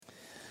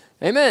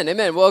Amen,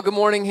 amen. Well, good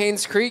morning,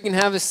 Haynes Creek, and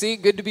have a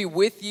seat. Good to be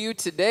with you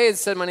today. As I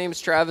said, my name is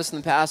Travis, I'm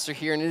the pastor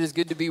here, and it is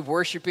good to be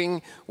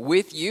worshiping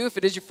with you. If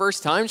it is your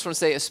first time, I just want to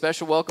say a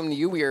special welcome to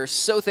you. We are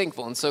so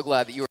thankful and so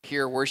glad that you are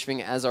here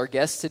worshiping as our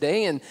guest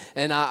today, and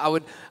I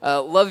would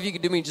love if you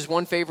could do me just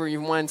one favor. You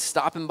mind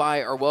stopping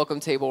by our welcome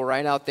table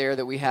right out there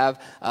that we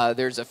have.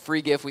 There's a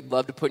free gift we'd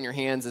love to put in your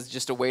hands as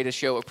just a way to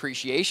show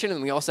appreciation,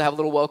 and we also have a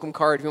little welcome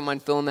card if you don't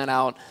mind filling that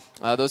out.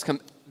 Those come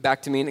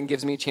back to me, and it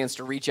gives me a chance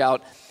to reach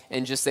out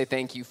and just say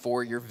thank you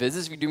for your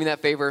visits. If you do me that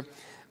favor,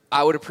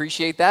 I would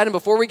appreciate that. And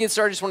before we get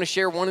started, I just want to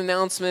share one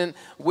announcement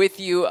with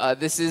you.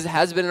 This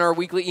has been in our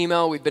weekly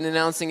email. We've been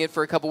announcing it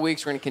for a couple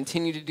weeks. We're going to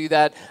continue to do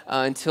that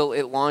until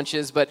it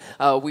launches. But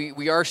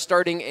we are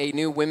starting a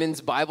new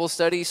women's Bible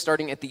study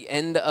starting at the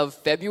end of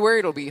February.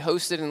 It'll be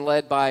hosted and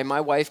led by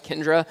my wife,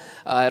 Kendra,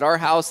 at our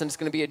house. And it's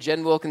going to be a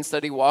Jen Wilkins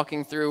study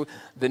walking through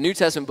the New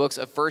Testament books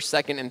of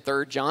 1st, 2nd, and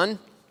 3rd John.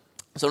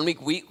 So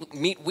we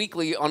meet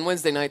weekly on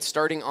Wednesday nights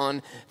starting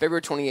on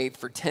February 28th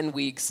for 10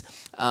 weeks.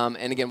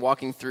 And again,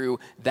 walking through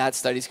that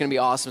study. It's going to be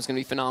awesome. It's going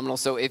to be phenomenal.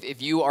 So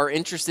if you are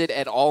interested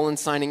at all in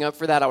signing up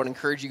for that, I would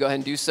encourage you to go ahead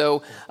and do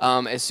so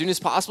as soon as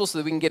possible so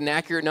that we can get an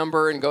accurate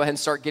number and go ahead and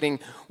start getting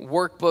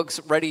workbooks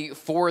ready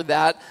for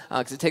that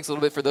because it takes a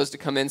little bit for those to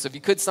come in. So if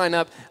you could sign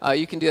up,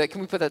 you can do that.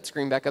 Can we put that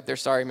screen back up there?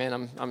 Sorry,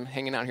 man. I'm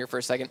hanging out here for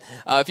a second.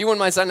 If you wouldn't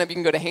mind signing up, you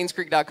can go to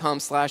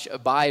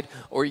haynescreek.com/abide,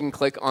 or you can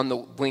click on the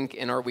link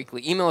in our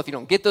weekly email. If you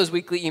don't get those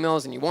weekly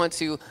emails and you want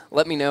to,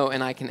 let me know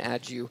and I can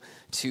add you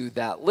to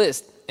that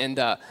list. And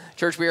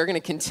church, we are going to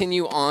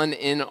continue on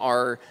in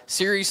our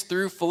series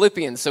through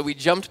Philippians. So we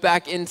jumped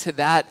back into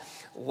that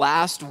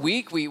last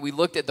week. We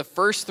looked at the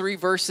first 3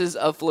 verses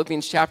of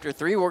Philippians chapter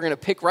 3. We're going to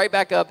pick right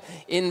back up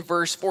in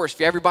verse 4. So if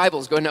you have your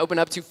Bibles, go ahead and open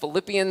up to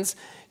Philippians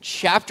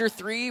chapter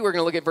 3. We're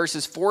going to look at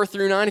verses 4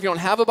 through 9. If you don't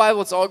have a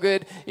Bible, it's all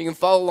good. You can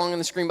follow along on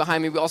the screen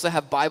behind me. We also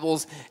have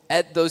Bibles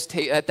at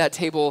at that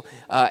table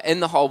in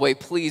the hallway.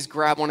 Please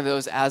grab one of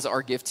those as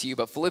our gift to you.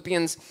 But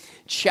Philippians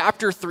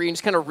chapter 3, and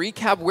just kind of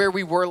recap where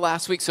we were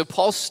last week. So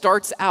Paul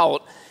starts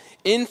out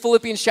in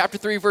Philippians chapter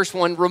 3, verse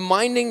 1,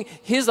 reminding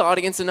his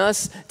audience and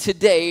us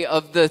today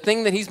of the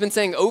thing that he's been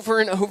saying over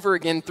and over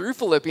again through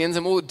Philippians,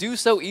 and we'll do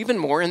so even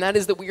more, and that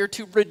is that we are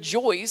to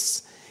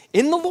rejoice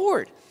in the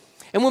Lord.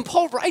 And when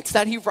Paul writes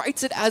that, he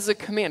writes it as a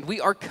command. We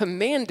are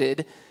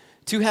commanded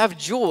to have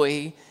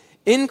joy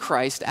in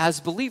Christ as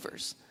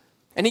believers.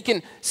 And he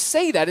can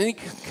say that and he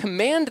can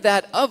command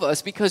that of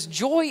us because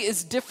joy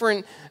is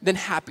different than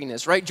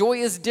happiness, right? Joy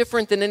is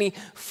different than any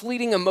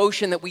fleeting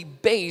emotion that we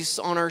base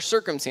on our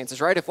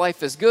circumstances, right? If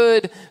life is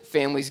good,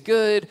 family's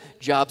good,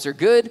 jobs are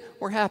good,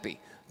 we're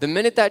happy. The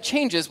minute that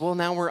changes, well,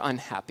 now we're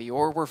unhappy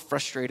or we're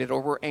frustrated or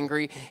we're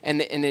angry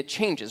and it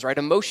changes, right?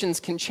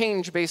 Emotions can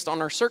change based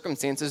on our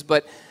circumstances,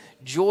 but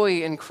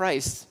joy in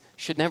Christ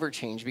should never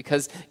change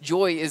because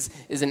joy is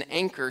an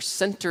anchor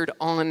centered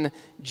on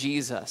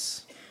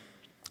Jesus.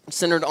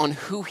 Centered on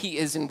who he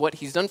is and what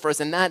he's done for us,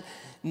 and that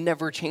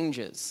never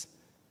changes.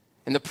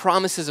 And the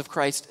promises of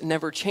Christ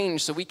never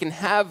change, so we can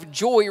have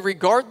joy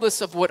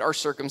regardless of what our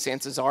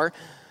circumstances are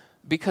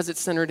because it's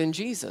centered in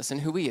Jesus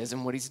and who he is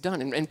and what he's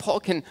done. And Paul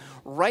can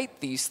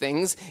write these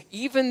things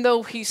even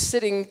though he's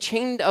sitting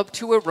chained up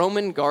to a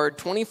Roman guard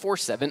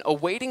 24/7,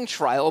 awaiting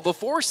trial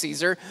before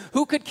Caesar,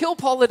 who could kill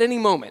Paul at any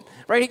moment,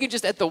 right? He could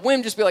just at the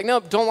whim just be like, no,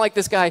 don't like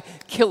this guy,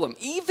 kill him.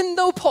 Even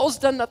though Paul's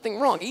done nothing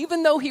wrong,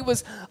 even though he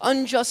was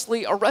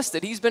unjustly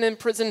arrested, he's been in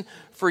prison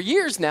for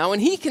years now,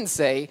 and he can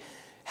say,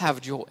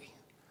 have joy.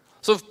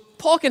 So if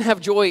Paul can have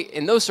joy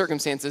in those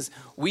circumstances,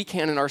 we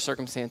can in our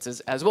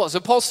circumstances as well. So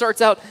Paul starts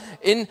out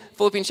in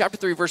Philippians chapter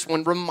 3, verse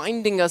 1,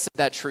 reminding us of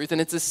that truth,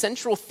 and it's a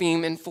central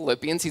theme in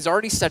Philippians. He's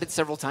already said it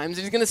several times,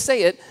 and he's going to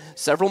say it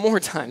several more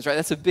times, right?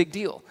 That's a big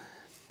deal.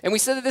 And we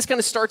said that this kind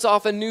of starts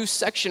off a new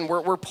section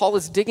where Paul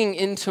is digging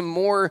into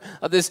more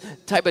of this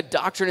type of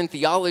doctrine and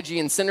theology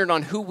and centered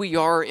on who we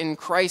are in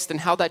Christ and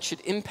how that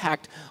should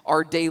impact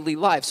our daily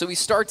lives. So he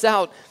starts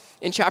out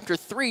in chapter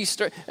 3,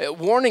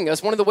 warning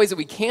us, one of the ways that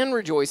we can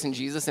rejoice in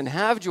Jesus and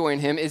have joy in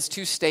him is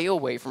to stay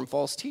away from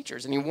false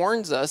teachers. And he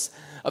warns us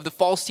of the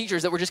false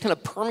teachers that were just kind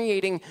of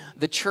permeating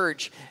the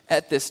church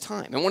at this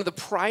time. And one of the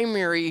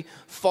primary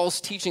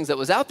false teachings that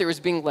was out there was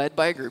being led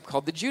by a group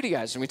called the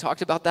Judaizers. And we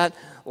talked about that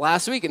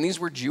last week. And these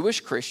were Jewish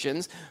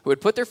Christians who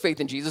had put their faith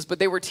in Jesus, but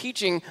they were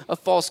teaching a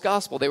false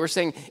gospel. They were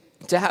saying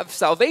to have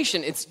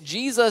salvation, it's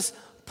Jesus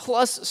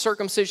plus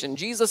circumcision,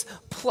 Jesus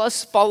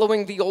plus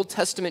following the Old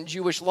Testament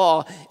Jewish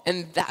law,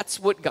 and that's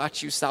what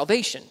got you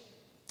salvation.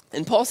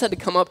 And Paul's had to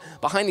come up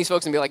behind these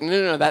folks and be like,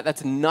 no,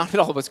 that's not at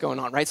all what's going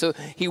on, right? So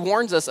he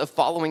warns us of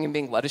following and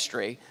being led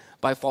astray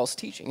by false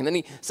teaching. And then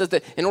he says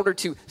that in order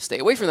to stay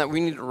away from that,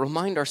 we need to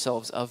remind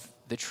ourselves of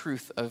the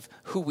truth of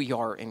who we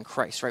are in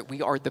Christ, right?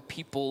 We are the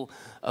people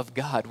of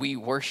God. We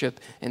worship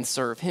and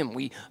serve him.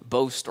 We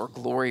boast or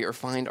glory or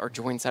find our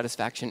joy and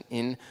satisfaction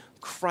in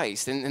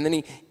Christ. And then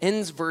he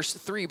ends verse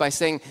 3 by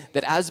saying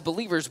that as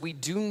believers, we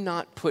do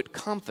not put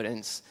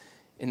confidence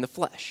in the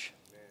flesh.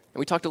 And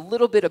we talked a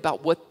little bit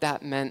about what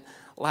that meant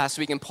last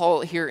week. And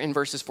Paul here in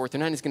verses 4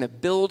 through 9 is going to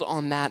build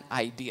on that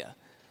idea.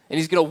 And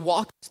he's going to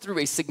walk us through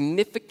a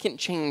significant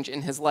change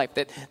in his life,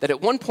 that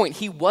at one point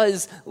he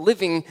was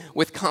living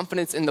with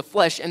confidence in the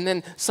flesh, and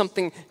then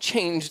something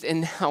changed,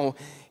 and now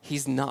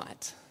he's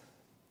not.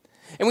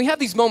 And we have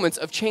these moments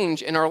of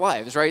change in our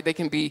lives, right? They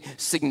can be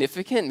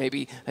significant,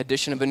 maybe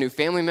addition of a new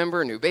family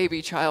member, a new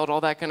baby, child,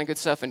 all that kind of good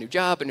stuff, a new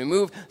job, a new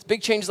move,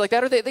 big changes like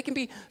that, or they can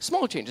be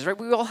small changes, right?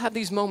 We all have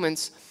these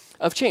moments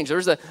of change. There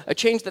was a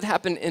change that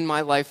happened in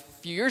my life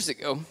a few years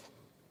ago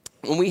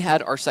when we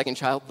had our second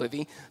child,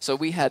 Livy. So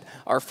we had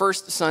our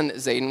first son,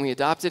 Zayden. We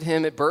adopted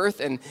him at birth,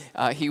 and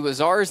he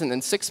was ours, and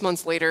then 6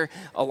 months later,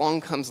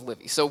 along comes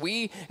Livy. So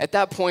at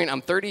that point,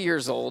 I'm 30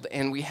 years old,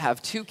 and we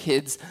have 2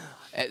 kids,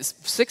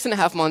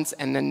 6.5 months,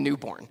 and then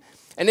newborn.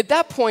 And at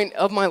that point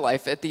of my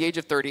life, at the age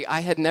of 30,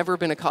 I had never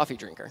been a coffee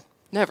drinker.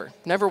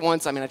 Never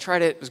once. I mean, I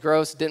tried it. It was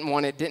gross. Didn't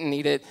want it. Didn't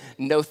need it.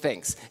 No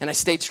thanks. And I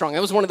stayed strong. It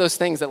was one of those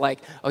things that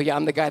oh yeah,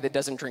 I'm the guy that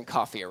doesn't drink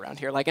coffee around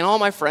here. And all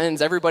my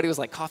friends, everybody was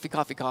like, coffee,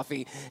 coffee,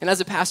 coffee. And as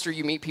a pastor,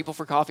 you meet people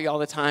for coffee all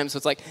the time. So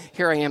it's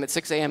here I am at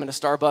 6 a.m. at a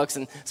Starbucks,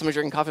 and somebody's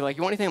drinking coffee.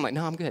 You want anything? I'm like,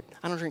 no, I'm good.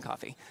 I don't drink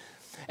coffee.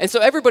 And so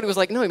everybody was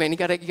like, no, man, you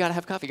gotta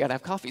have coffee. You gotta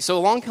have coffee. So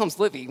along comes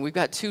Livy. We've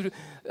got 2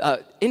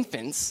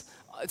 infants,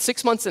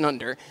 6 months and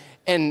under.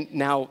 And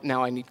now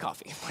I need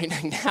coffee.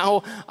 Right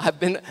now I've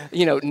been,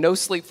 no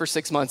sleep for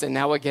 6 months, and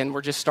now again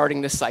we're just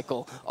starting this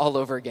cycle all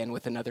over again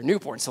with another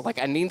newborn. So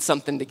I need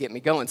something to get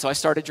me going. So I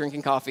started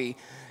drinking coffee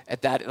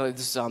at that.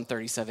 I'm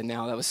 37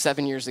 now. That was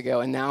 7 years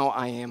ago, and now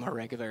I am a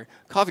regular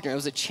coffee drinker. It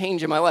was a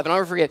change in my life, and I'll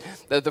never forget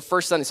the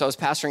first Sunday. So I was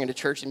pastoring at a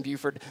church in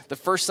Buford. The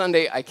first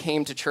Sunday I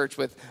came to church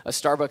with a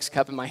Starbucks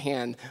cup in my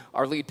hand.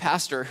 Our lead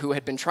pastor, who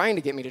had been trying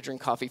to get me to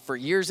drink coffee for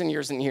years and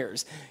years and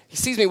years, he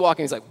sees me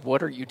walking. He's like,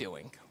 "What are you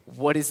doing?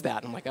 What is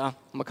that?" I'm like, I'm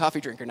a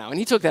coffee drinker now. And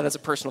he took that as a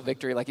personal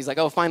victory. He's like,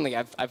 oh, finally,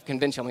 I've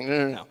convinced you.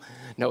 I'm like,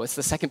 no, it's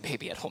the second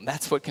baby at home.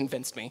 That's what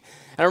convinced me.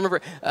 And I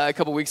remember a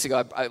couple weeks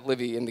ago,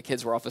 Livy and the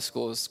kids were off of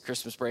school. It was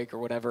Christmas break or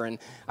whatever, and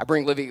I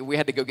bring Livy. We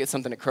had to go get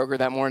something at Kroger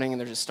that morning, and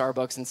there's a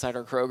Starbucks inside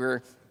our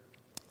Kroger.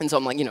 And so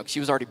I'm like,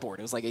 she was already bored.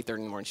 It was 8:30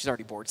 in the morning. She's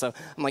already bored. So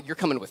I'm like, you're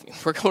coming with me.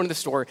 We're going to the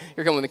store.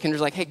 You're coming with me.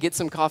 Kinder's like, hey, get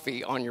some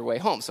coffee on your way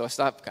home. So I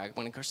stopped,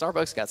 went to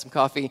Starbucks, got some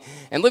coffee.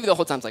 And Livy the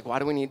whole time's like, why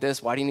do we need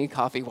this? Why do you need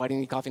coffee? Why do you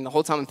need coffee? And the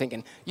whole time I'm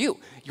thinking,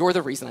 you're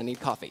the reason I need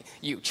coffee.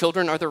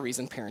 Children are the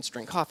reason parents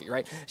drink coffee,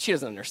 right? She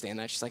doesn't understand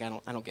that. She's like, I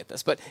don't get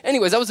this. But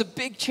anyways, that was a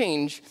big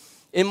change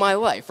in my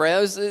life,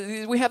 right?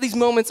 We have these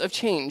moments of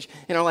change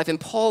in our life, and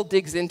Paul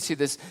digs into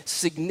this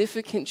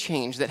significant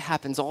change that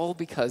happens all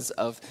because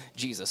of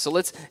Jesus. So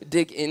let's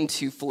dig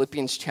into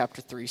Philippians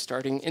chapter 3,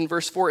 starting in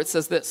verse 4. It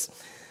says this.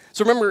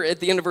 So remember, at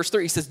the end of verse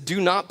 3, he says,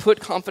 do not put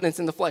confidence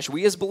in the flesh.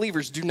 We as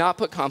believers do not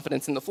put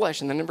confidence in the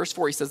flesh. And then in verse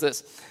 4, he says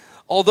this,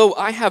 although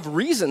I have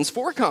reasons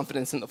for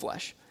confidence in the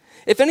flesh,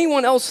 if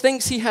anyone else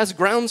thinks he has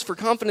grounds for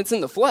confidence in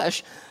the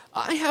flesh,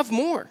 I have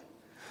more.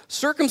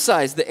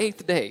 Circumcised the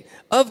 8th day,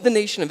 of the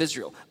nation of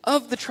Israel,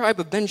 of the tribe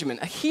of Benjamin,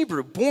 a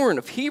Hebrew born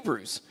of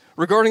Hebrews,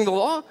 regarding the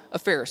law, a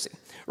Pharisee,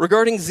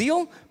 regarding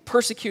zeal,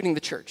 persecuting the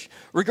church,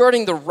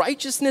 regarding the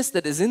righteousness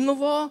that is in the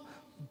law,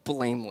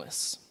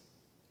 blameless.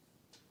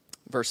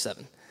 Verse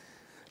 7,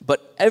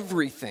 but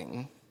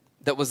everything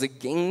that was a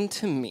gain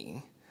to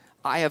me,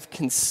 I have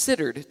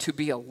considered to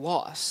be a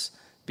loss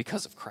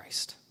because of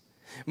Christ.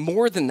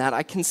 More than that,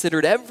 I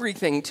considered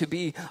everything to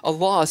be a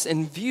loss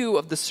in view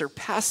of the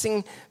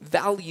surpassing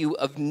value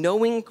of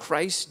knowing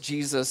Christ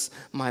Jesus,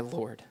 my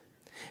Lord.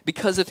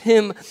 Because of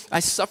him, I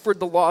suffered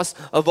the loss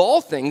of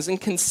all things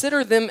and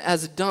consider them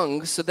as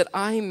dung so that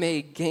I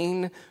may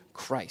gain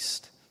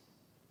Christ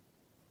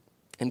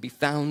and be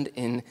found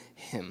in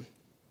him,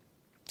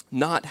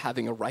 not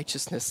having a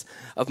righteousness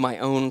of my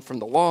own from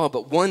the law,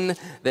 but one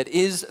that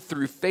is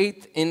through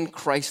faith in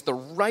Christ, the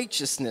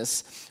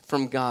righteousness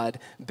from God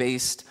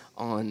based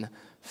on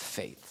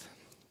faith.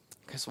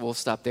 Okay, so we'll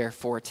stop there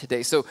for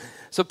today. So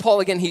Paul,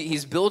 again,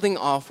 he's building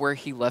off where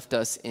he left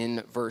us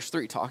in verse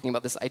 3, talking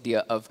about this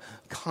idea of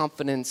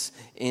confidence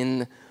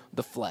in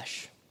the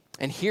flesh.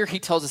 And here he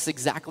tells us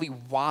exactly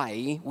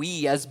why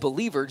we as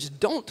believers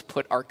don't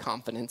put our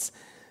confidence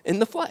in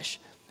the flesh.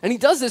 And he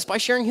does this by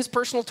sharing his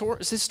personal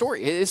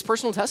story, his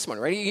personal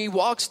testimony, right? He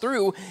walks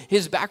through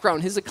his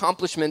background, his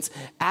accomplishments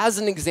as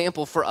an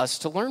example for us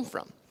to learn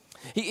from.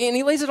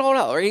 He lays it all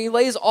out, right? He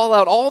lays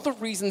all the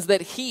reasons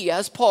that he,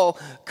 as Paul,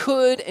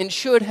 could and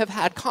should have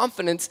had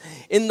confidence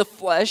in the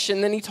flesh,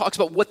 and then he talks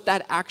about what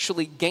that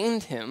actually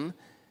gained him,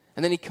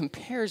 and then he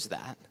compares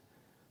that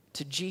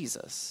to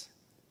Jesus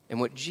and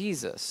what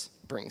Jesus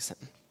brings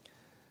him.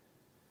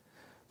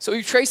 So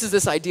he traces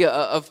this idea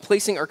of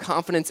placing our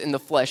confidence in the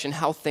flesh and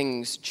how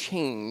things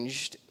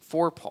changed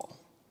for Paul,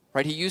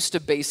 right? He used to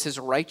base his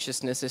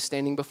righteousness as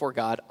standing before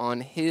God on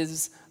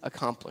his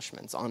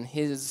accomplishments, on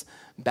his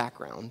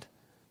background.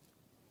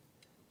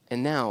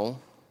 And now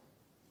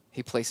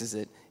he places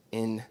it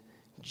in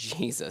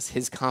Jesus.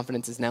 His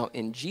confidence is now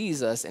in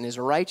Jesus, and his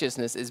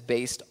righteousness is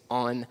based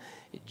on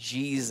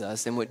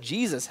Jesus and what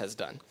Jesus has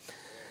done.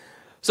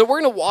 So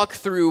we're going to walk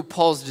through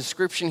Paul's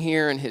description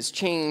here and his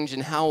change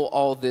and how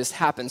all this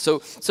happened. So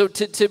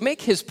to make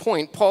his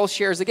point, Paul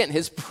shares again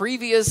his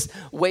previous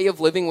way of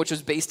living, which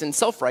was based in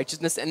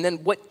self-righteousness, and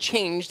then what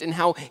changed and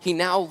how he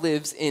now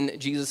lives in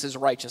Jesus'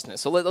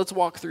 righteousness. So let's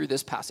walk through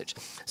this passage.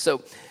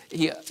 So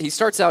he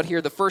starts out here.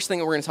 The first thing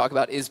that we're going to talk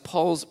about is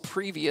Paul's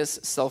previous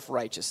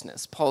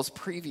self-righteousness. Paul's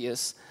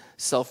previous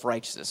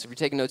self-righteousness. If you're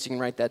taking notes, you can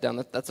write that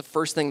down. That's the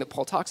first thing that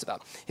Paul talks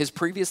about, his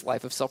previous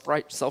life of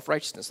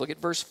self-righteousness. Look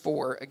at verse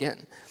 4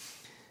 again.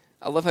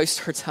 I love how he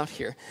starts out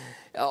here.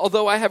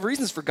 Although I have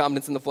reasons for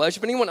confidence in the flesh,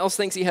 if anyone else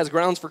thinks he has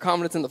grounds for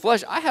confidence in the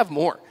flesh, I have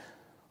more.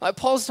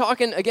 Paul's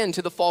talking, again,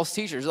 to the false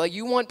teachers. Like,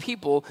 you want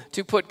people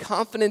to put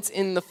confidence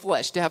in the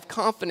flesh, to have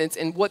confidence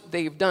in what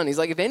they've done. He's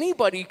like, if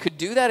anybody could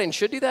do that and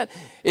should do that,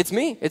 it's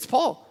me, it's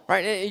Paul,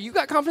 right? You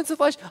got confidence in the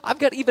flesh, I've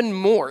got even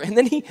more. And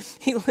then he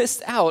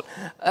lists out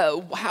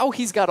how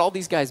he's got all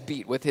these guys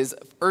beat with his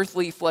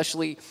earthly,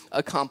 fleshly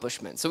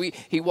accomplishments. So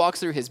he walks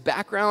through his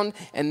background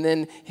and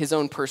then his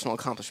own personal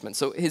accomplishments.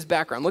 So his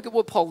background, look at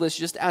what Paul lists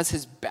just as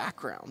his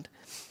background.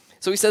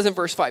 So he says in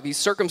verse 5, he's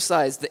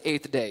circumcised the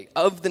 8th day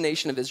of the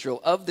nation of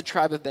Israel, of the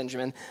tribe of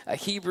Benjamin, a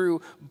Hebrew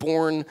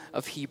born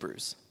of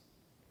Hebrews.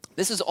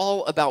 This is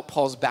all about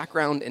Paul's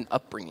background and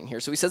upbringing here.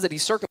 So he says that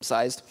he's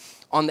circumcised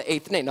on the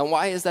 8th day. Now,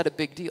 why is that a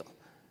big deal?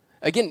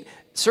 Again,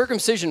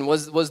 circumcision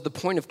was the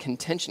point of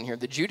contention here.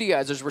 The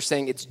Judaizers were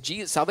saying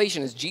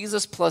salvation is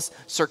Jesus plus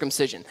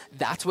circumcision.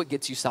 That's what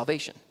gets you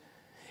salvation.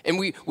 And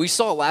we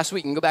saw last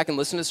week, and go back and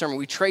listen to the sermon,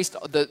 we traced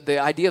the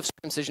idea of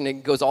circumcision.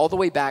 It goes all the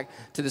way back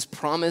to this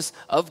promise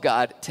of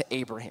God to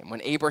Abraham.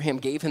 When Abraham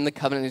gave him the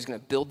covenant, he was going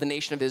to build the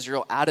nation of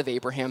Israel out of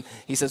Abraham.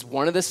 He says,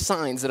 one of the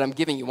signs that I'm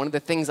giving you, one of the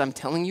things I'm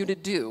telling you to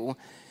do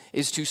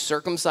is to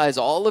circumcise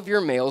all of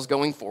your males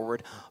going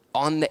forward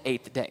on the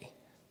 8th day.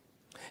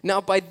 Now,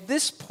 by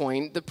this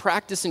point, the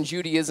practice in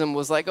Judaism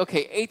was like,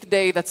 okay, 8th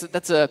day, that's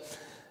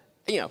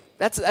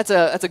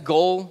a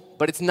goal,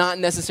 but it's not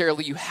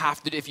necessarily you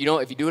have to. If you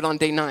do it on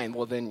day 9,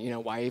 well then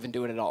why even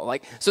do it at all?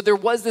 Like, so there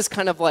was this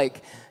kind of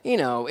like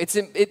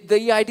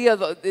the idea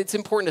of it's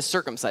important to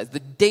circumcise.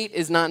 The date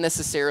is not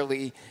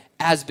necessarily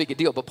as big a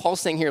deal, but Paul's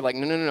saying here like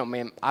no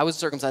man, I was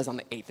circumcised on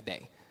the 8th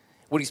day.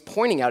 What he's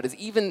pointing out is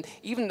even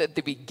at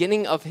the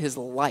beginning of his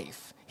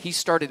life, he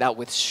started out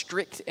with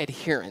strict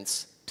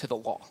adherence to the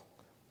law.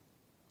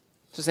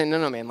 So saying,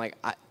 no, man, like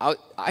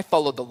I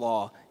followed the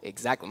law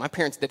exactly. My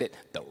parents did it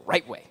the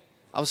right way.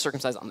 I was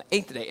circumcised on the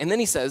 8th day. And then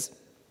he says,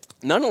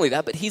 not only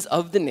that, but he's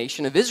of the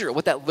nation of Israel.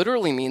 What that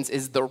literally means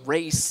is the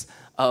race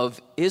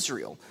of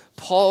Israel.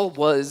 Paul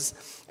was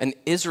an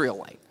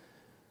Israelite.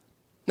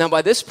 Now,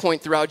 by this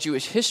point throughout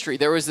Jewish history,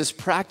 there was this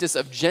practice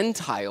of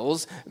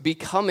Gentiles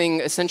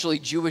becoming essentially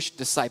Jewish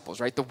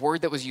disciples, right? The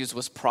word that was used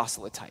was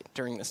proselyte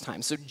during this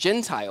time. So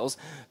Gentiles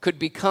could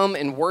become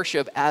and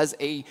worship as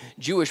a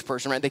Jewish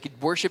person, right? They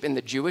could worship in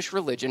the Jewish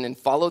religion and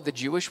follow the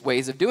Jewish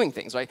ways of doing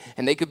things, right?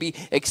 And they could be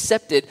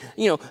accepted,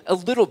 a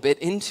little bit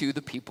into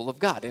the people of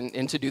God.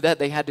 And to do that,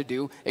 they had to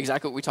do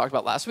exactly what we talked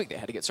about last week. They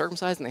had to get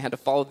circumcised and they had to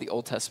follow the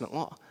Old Testament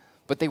law.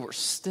 But they were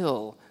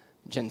still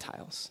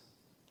Gentiles.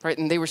 Right?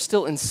 And they were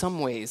still in some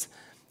ways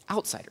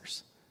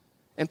outsiders.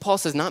 And Paul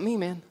says, not me,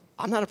 man.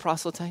 I'm not a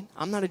proselyte.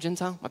 I'm not a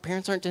Gentile. My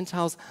parents aren't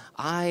Gentiles.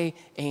 I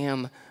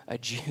am a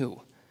Jew.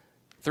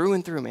 Through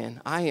and through,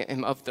 man. I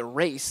am of the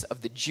race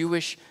of the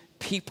Jewish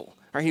people.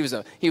 Right? He was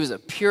a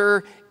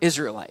pure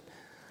Israelite.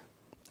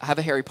 I have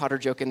a Harry Potter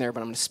joke in there,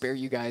 but I'm going to spare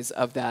you guys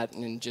of that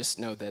and just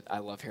know that I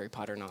love Harry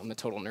Potter. No, I'm a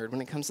total nerd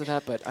when it comes to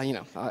that, but I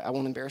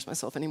won't embarrass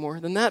myself any more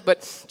than that,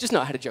 but just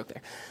know I had a joke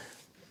there.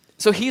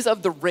 So he's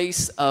of the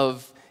race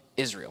of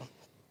Israel.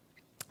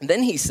 And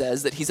then he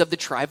says that he's of the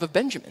tribe of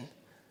Benjamin.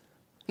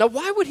 Now,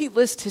 why would he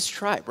list his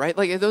tribe, right?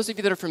 Like, those of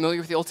you that are familiar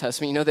with the Old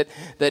Testament, you know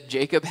that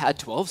Jacob had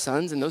 12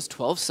 sons, and those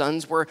 12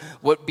 sons were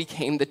what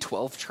became the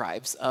 12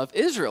 tribes of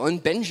Israel,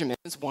 and Benjamin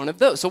is one of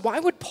those. So why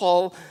would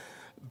Paul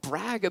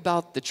brag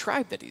about the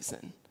tribe that he's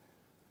in?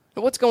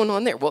 Now, what's going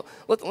on there? Well,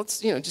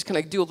 let's just kind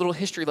of do a little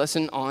history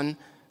lesson on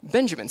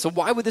Benjamin. So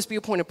why would this be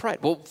a point of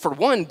pride? Well, for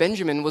one,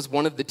 Benjamin was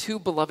one of the 2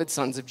 beloved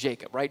sons of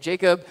Jacob, right?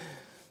 Jacob,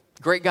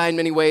 great guy in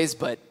many ways,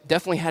 but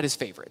definitely had his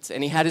favorites.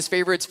 And he had his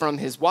favorites from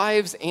his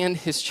wives and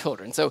his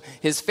children. So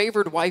his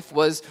favored wife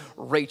was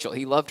Rachel.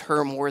 He loved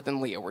her more than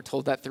Leah. We're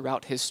told that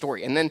throughout his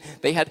story. And then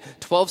they had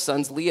 12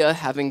 sons, Leah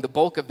having the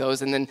bulk of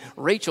those. And then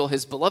Rachel,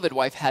 his beloved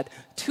wife, had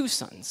 2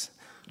 sons,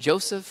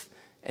 Joseph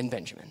and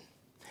Benjamin.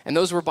 And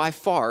those were by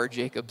far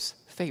Jacob's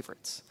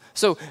favorites.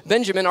 So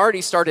Benjamin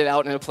already started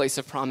out in a place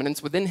of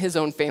prominence within his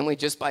own family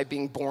just by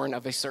being born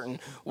of a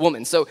certain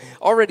woman. So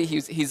already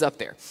he's up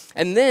there.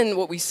 And then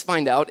what we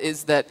find out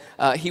is that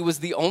he was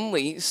the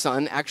only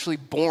son actually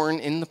born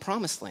in the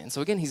promised land.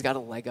 So again, he's got a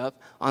leg up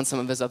on some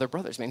of his other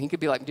brothers, man. He could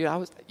be like, dude,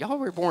 y'all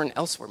were born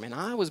elsewhere, man.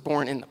 I was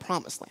born in the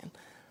promised land.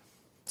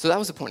 So that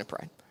was a point of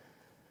pride.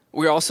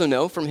 We also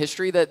know from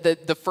history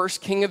that the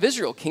first king of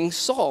Israel, King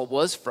Saul,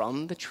 was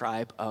from the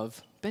tribe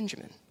of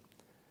Benjamin.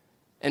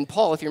 And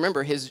Paul, if you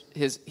remember, his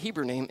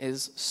Hebrew name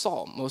is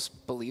Saul.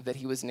 Most believe that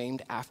he was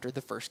named after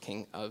the first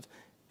king of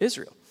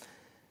Israel.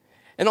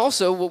 And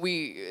also, what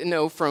we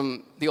know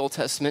from the Old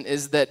Testament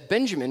is that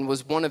Benjamin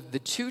was one of the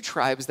two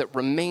tribes that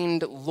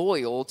remained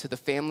loyal to the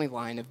family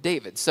line of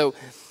David. So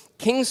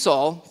King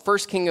Saul,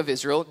 first king of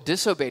Israel,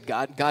 disobeyed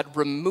God. God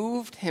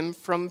removed him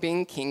from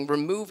being king,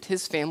 removed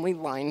his family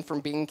line from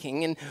being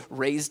king, and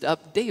raised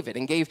up David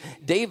and gave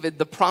David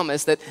the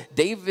promise that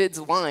David's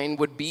line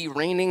would be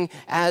reigning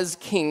as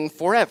king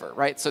forever,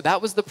 right? So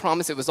that was the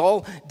promise. It was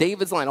all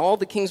David's line. All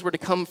the kings were to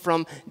come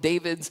from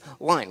David's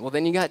line. Well,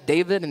 then you got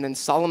David, and then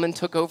Solomon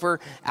took over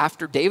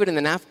after David, and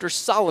then after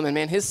Solomon,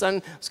 man, his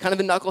son was kind of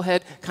a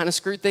knucklehead, kind of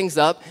screwed things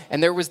up,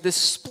 and there was this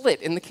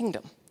split in the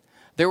kingdom.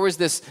 There was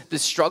this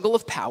struggle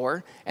of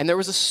power, and there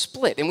was a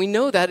split. And we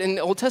know that in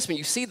the Old Testament,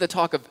 you see the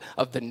talk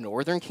of the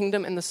northern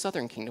kingdom and the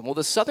southern kingdom. Well,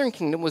 the southern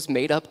kingdom was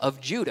made up of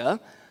Judah.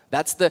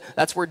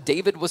 That's where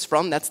David was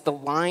from. That's the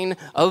line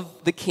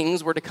of the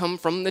kings were to come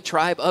from the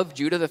tribe of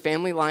Judah, the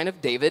family line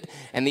of David.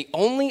 And the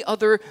only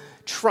other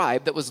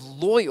tribe that was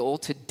loyal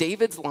to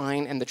David's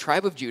line and the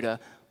tribe of Judah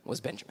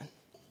was Benjamin,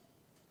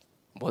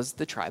 was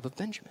the tribe of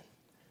Benjamin.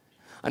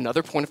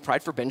 Another point of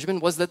pride for Benjamin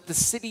was that the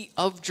city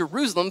of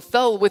Jerusalem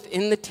fell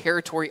within the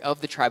territory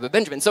of the tribe of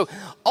Benjamin. So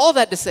all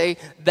that to say,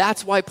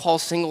 that's why Paul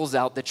singles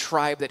out the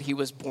tribe that he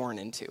was born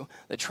into,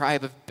 the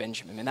tribe of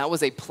Benjamin. And that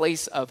was a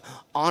place of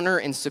honor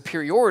and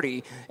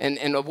superiority,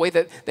 and a way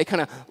that they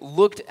kind of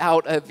looked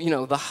out of,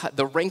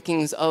 the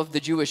rankings of the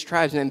Jewish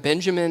tribes, and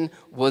Benjamin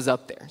was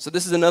up there. So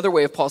this is another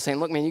way of Paul saying,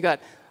 look, man,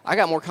 I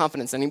got more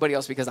confidence than anybody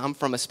else because I'm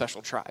from a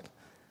special tribe.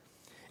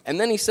 And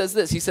then he says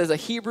this, he says, a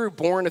Hebrew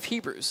born of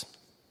Hebrews.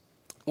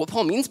 What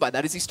Paul means by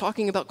that is he's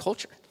talking about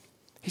culture.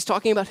 He's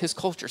talking about his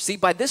culture. See,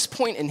 by this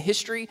point in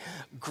history,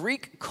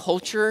 Greek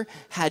culture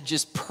had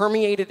just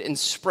permeated and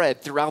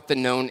spread throughout the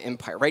known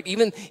empire, right?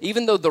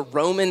 Even though the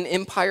Roman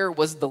Empire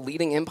was the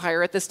leading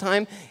empire at this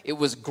time, it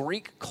was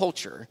Greek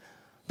culture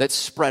that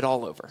spread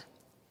all over.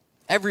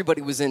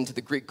 Everybody was into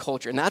the Greek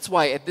culture. And that's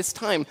why at this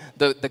time,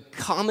 the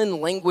common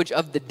language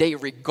of the day,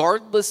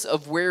 regardless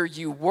of where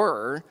you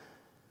were,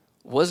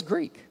 was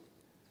Greek.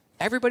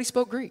 Everybody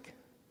spoke Greek.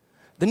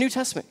 The New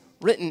Testament,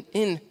 written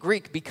in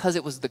Greek because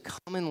it was the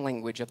common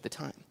language of the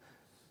time.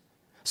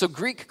 So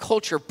Greek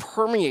culture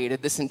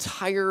permeated this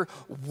entire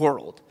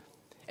world.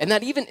 And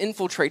that even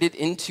infiltrated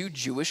into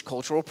Jewish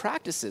cultural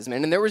practices,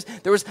 man. And there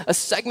was a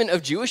segment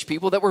of Jewish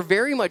people that were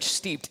very much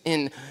steeped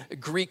in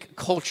Greek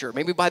culture,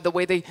 maybe by the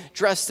way they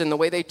dressed and the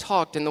way they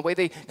talked and the way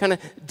they kind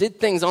of did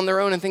things on their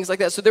own and things like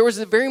that. So there was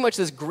very much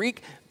this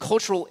Greek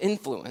cultural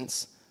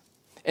influence.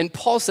 And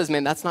Paul says,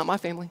 man, that's not my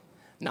family.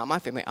 Not my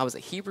family. I was a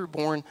Hebrew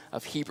born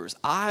of Hebrews.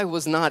 I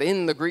was not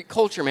in the Greek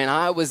culture, man.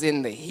 I was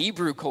in the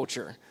Hebrew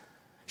culture.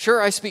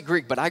 Sure, I speak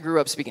Greek, but I grew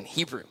up speaking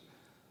Hebrew.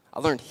 I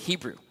learned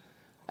Hebrew.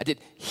 I did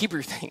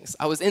Hebrew things.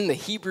 I was in the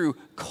Hebrew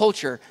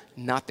culture,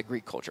 not the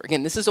Greek culture.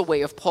 Again, this is a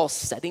way of Paul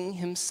setting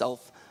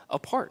himself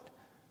apart.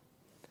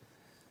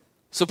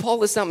 So Paul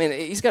lists out, man,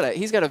 he's got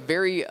a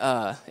very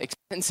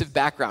extensive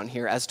background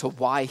here as to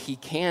why he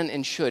can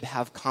and should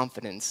have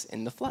confidence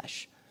in the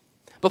flesh.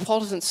 But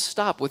Paul doesn't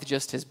stop with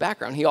just his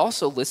background. He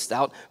also lists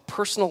out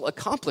personal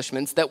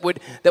accomplishments that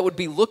would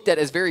be looked at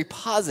as very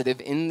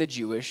positive in the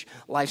Jewish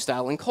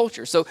lifestyle and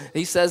culture. So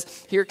he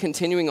says here,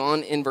 continuing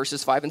on in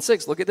verses 5 and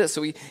 6, look at this.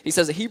 So he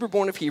says, a Hebrew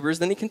born of Hebrews,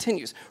 then he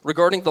continues,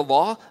 regarding the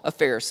law, a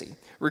Pharisee,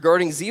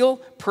 regarding zeal,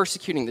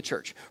 persecuting the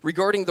church,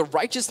 regarding the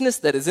righteousness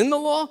that is in the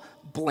law,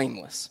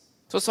 blameless.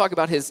 So let's talk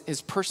about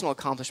his personal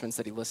accomplishments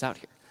that he lists out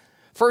here.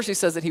 First, he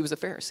says that he was a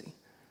Pharisee.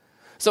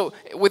 So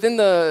within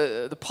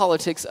the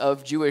politics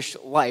of Jewish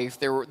life,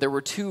 there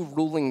were two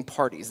ruling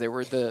parties. There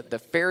were the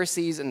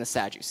Pharisees and the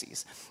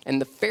Sadducees. And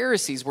the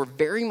Pharisees were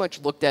very much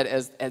looked at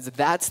as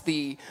that's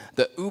the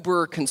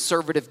uber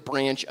conservative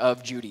branch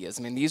of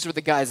Judaism. And these were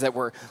the guys that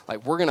were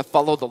like, we're going to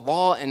follow the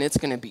law and it's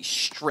going to be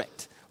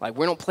strict. Like,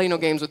 we don't play no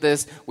games with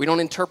this. We don't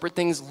interpret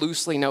things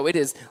loosely. No, it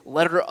is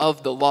letter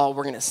of the law.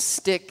 We're going to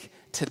stick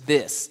to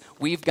this.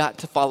 We've got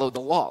to follow the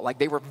law. Like,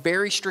 they were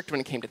very strict when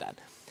it came to that.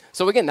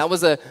 So again, that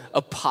was a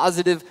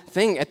positive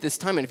thing at this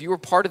time. And if you were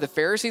part of the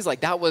Pharisees, like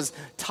that was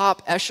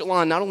top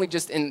echelon, not only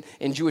just in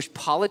Jewish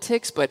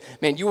politics, but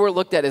man, you were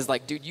looked at as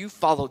like, dude, you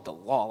followed the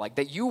law. Like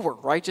that you were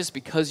righteous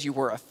because you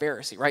were a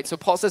Pharisee, right? So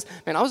Paul says,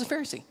 man, I was a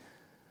Pharisee. You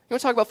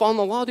want to talk about following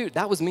the law, dude?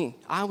 That was me.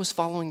 I was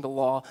following the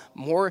law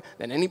more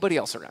than anybody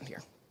else around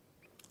here.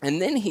 And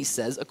then he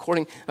says,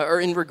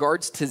 in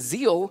regards to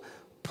zeal,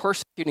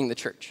 persecuting the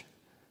church.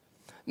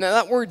 Now,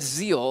 that word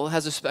zeal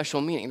has a special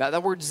meaning.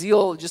 That word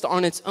zeal, just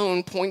on its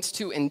own, points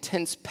to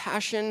intense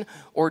passion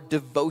or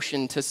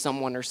devotion to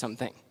someone or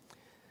something.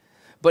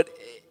 But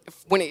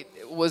when it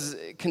was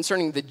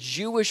concerning the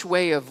Jewish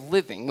way of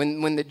living,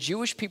 when the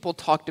Jewish people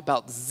talked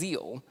about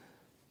zeal,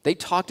 they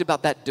talked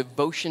about that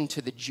devotion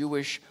to the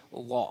Jewish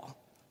law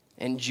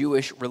and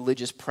Jewish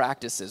religious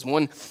practices.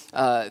 One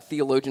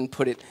theologian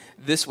put it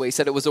this way,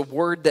 said it was a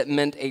word that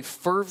meant a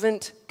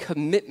fervent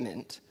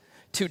commitment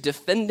to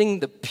defending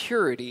the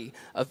purity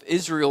of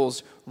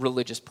Israel's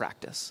religious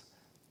practice.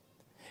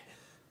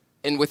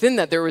 And within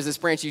that, there was this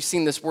branch, you've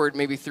seen this word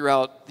maybe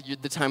throughout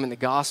the time in the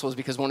Gospels,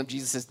 because one of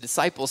Jesus'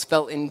 disciples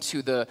fell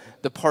into the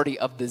party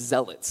of the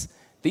Zealots.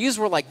 These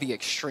were like the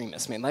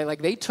extremists, man.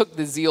 Like they took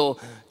the zeal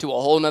to a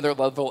whole nother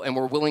level and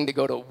were willing to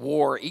go to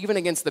war, even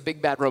against the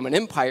big bad Roman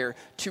Empire,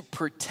 to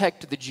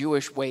protect the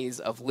Jewish ways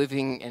of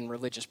living and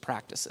religious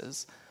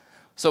practices.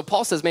 So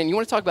Paul says, man, you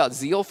want to talk about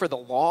zeal for the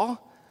law?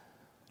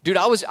 Dude,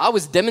 I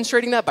was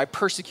demonstrating that by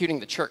persecuting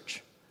the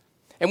church.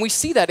 And we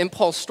see that in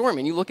Paul's story. I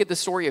mean, you look at the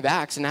story of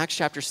Acts, in Acts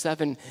chapter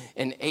 7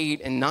 and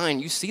 8 and 9,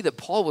 you see that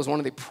Paul was one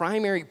of the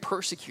primary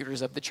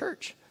persecutors of the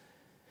church.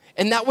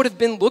 And that would have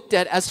been looked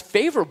at as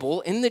favorable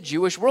in the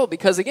Jewish world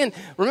because, again,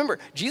 remember,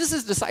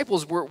 Jesus'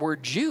 disciples were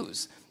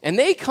Jews. And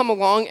they come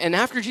along, and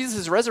after Jesus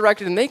is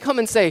resurrected, and they come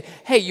and say,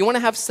 hey, you want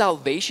to have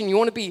salvation? You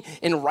want to be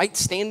in right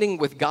standing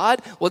with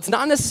God? Well, it's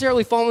not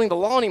necessarily following the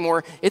law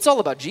anymore. It's all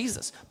about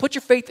Jesus. Put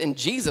your faith in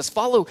Jesus.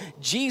 Follow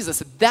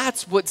Jesus.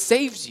 That's what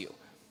saves you.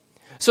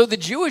 So the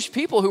Jewish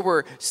people who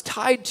were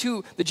tied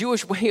to the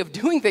Jewish way of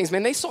doing things,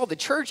 man, they saw the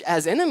church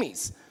as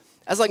enemies.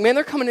 As like, man,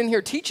 they're coming in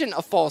here teaching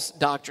a false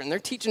doctrine. They're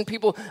teaching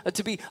people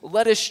to be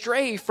led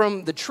astray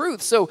from the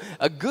truth. So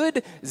a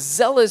good,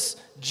 zealous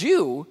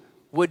Jew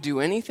would do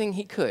anything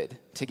he could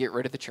to get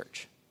rid of the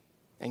church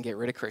and get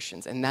rid of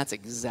Christians. And that's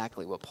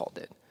exactly what Paul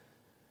did.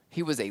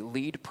 He was a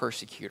lead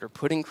persecutor,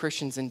 putting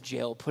Christians in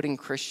jail, putting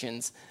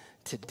Christians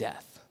to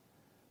death.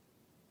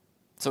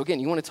 So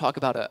again, you want to talk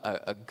about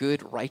a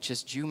good,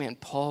 righteous Jew, man,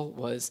 Paul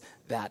was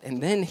that.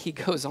 And then he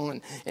goes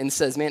on and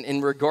says, man,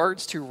 in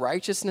regards to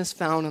righteousness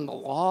found in the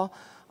law,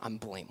 I'm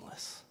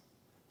blameless.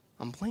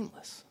 I'm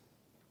blameless.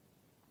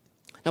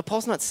 Now,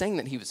 Paul's not saying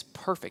that he was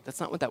perfect. That's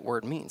not what that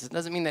word means. It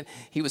doesn't mean that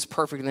he was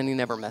perfect and then he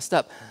never messed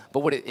up.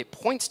 But what it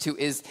points to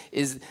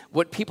is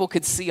what people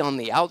could see on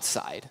the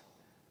outside.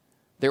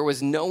 There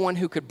was no one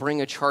who could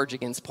bring a charge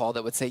against Paul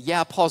that would say,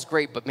 yeah, Paul's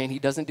great, but man, he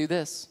doesn't do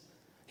this.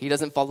 He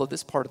doesn't follow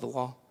this part of the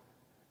law.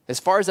 As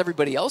far as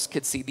everybody else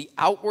could see, the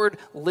outward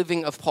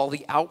living of Paul,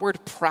 the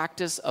outward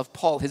practice of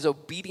Paul, his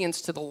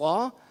obedience to the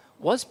law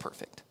was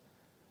perfect.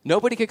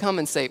 Nobody could come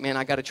and say, man,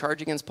 I got a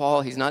charge against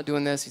Paul. He's not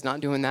doing this. He's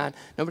not doing that.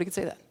 Nobody could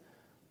say that.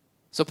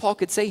 So Paul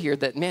could say here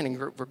that, man, in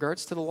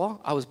regards to the law,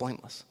 I was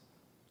blameless.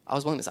 I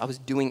was blameless. I was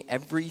doing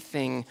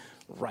everything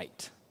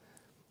right.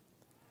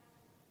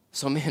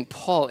 So, man,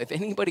 Paul, if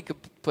anybody could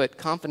put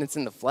confidence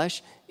in the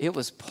flesh, it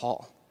was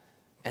Paul.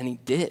 And he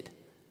did.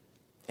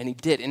 And he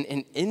did.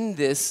 And in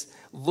this,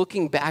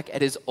 looking back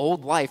at his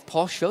old life,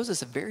 Paul shows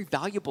us a very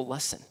valuable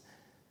lesson.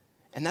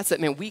 And that's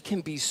that, man, we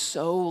can be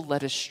so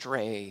led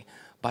astray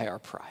by our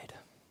pride.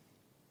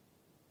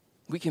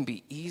 We can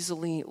be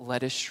easily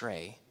led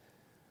astray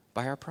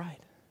by our pride.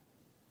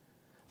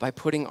 By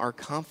putting our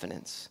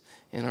confidence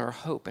and our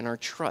hope and our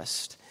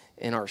trust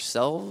in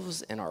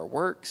ourselves, in our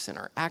works, in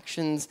our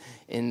actions,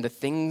 in the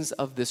things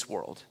of this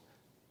world.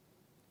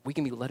 We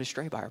can be led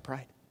astray by our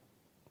pride.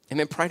 And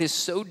man, pride is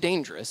so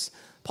dangerous.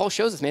 Paul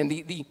shows us, man,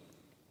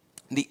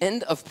 the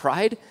end of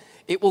pride,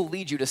 it will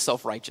lead you to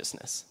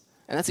self-righteousness.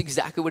 And that's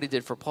exactly what it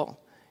did for Paul.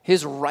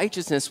 His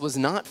righteousness was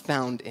not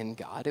found in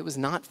God. It was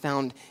not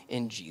found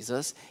in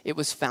Jesus. It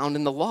was found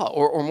in the law.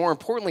 Or more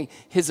importantly,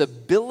 his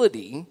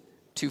ability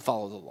to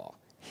follow the law.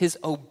 His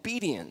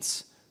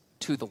obedience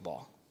to the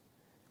law.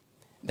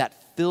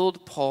 That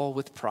filled Paul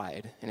with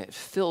pride, and it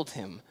filled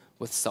him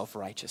with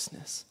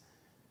self-righteousness.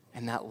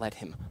 And that led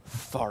him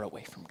far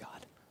away from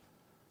God.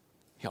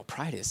 You know,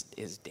 pride is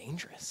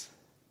dangerous.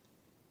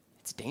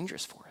 It's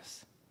dangerous for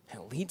us.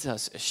 And it leads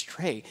us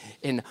astray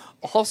in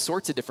all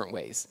sorts of different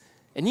ways.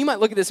 And you might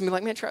look at this and be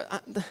like, man,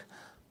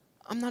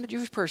 I'm not a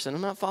Jewish person.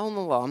 I'm not following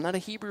the law. I'm not a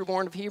Hebrew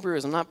born of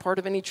Hebrews. I'm not part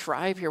of any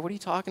tribe here. What are you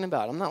talking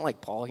about? I'm not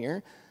like Paul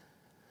here.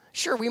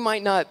 Sure, we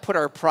might not put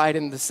our pride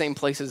in the same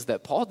places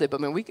that Paul did,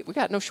 but man, we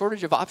got no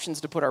shortage of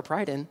options to put our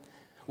pride in.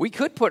 We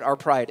could put our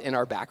pride in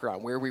our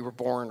background, where we were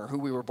born or who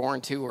we were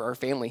born to or our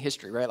family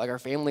history, right? Like our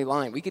family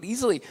line. We could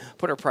easily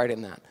put our pride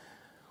in that.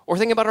 Or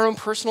think about our own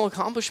personal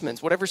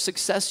accomplishments, whatever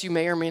success you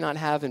may or may not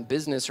have in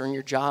business or in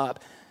your job.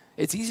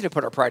 It's easy to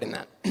put our pride in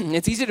that.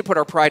 It's easy to put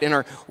our pride in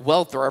our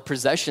wealth or our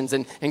possessions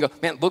and go,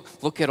 man,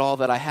 look at all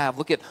that I have.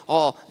 Look at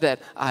all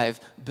that I've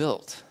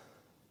built.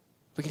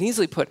 We can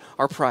easily put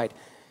our pride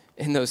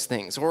in those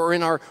things, or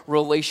in our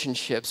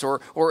relationships,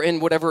 or in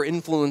whatever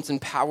influence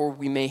and power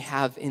we may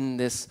have in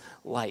this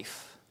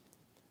life.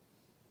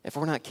 If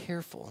we're not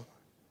careful,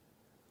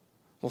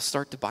 we'll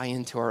start to buy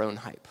into our own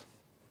hype.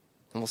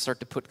 And we'll start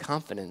to put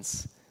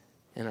confidence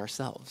in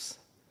ourselves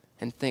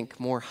and think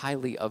more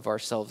highly of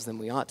ourselves than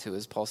we ought to,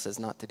 as Paul says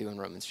not to do in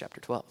Romans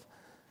chapter 12.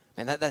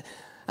 And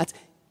that's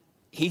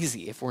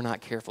easy if we're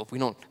not careful, if we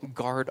don't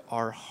guard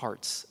our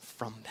hearts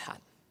from that.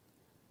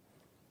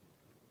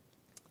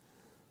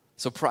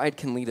 So pride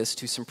can lead us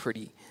to some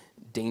pretty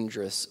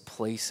dangerous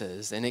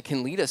places, and it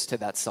can lead us to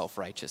that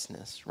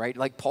self-righteousness, right?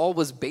 Like Paul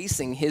was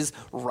basing his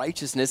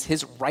righteousness,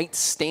 his right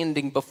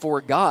standing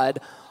before God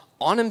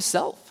on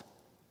himself,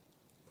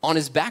 on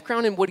his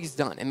background and what he's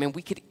done. And man,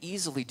 we could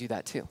easily do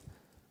that too.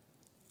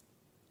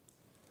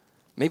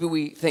 Maybe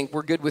we think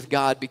we're good with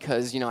God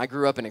because, I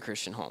grew up in a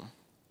Christian home.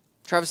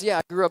 Travis, yeah,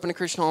 I grew up in a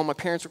Christian home. My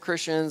parents were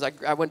Christians.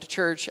 I went to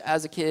church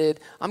as a kid.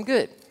 I'm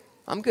good.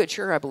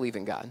 Sure, I believe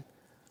in God.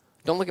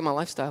 Don't look at my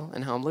lifestyle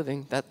and how I'm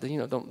living.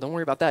 Don't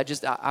worry about that.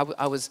 Just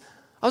I was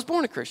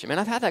born a Christian, man.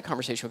 I've had that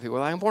conversation with people.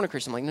 Like, I'm born a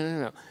Christian. I'm like,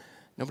 no.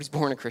 Nobody's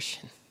born a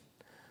Christian.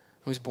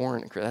 Nobody's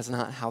born a Christian. That's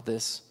not how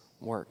this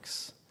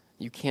works.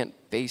 You can't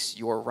base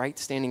your right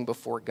standing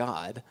before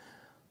God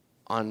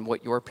on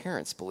what your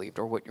parents believed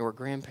or what your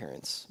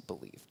grandparents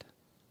believed.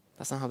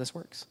 That's not how this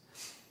works.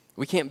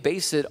 We can't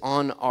base it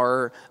on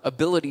our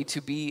ability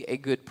to be a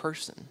good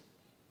person.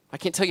 I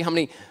can't tell you how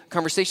many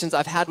conversations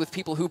I've had with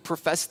people who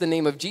profess the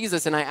name of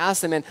Jesus, and I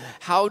ask them, and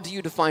how do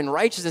you define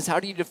righteousness? How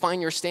do you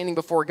define your standing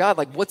before God?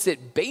 Like, what's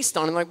it based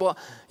on? And like, well,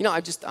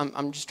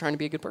 I'm just trying to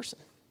be a good person.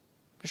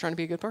 I'm just trying to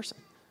be a good person.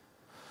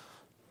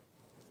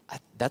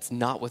 That's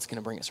not what's going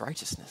to bring us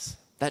righteousness.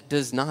 That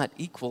does not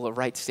equal a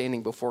right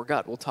standing before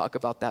God. We'll talk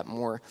about that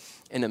more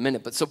in a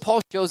minute. But so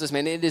Paul shows us,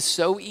 man, it is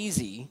so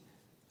easy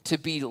to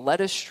be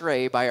led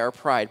astray by our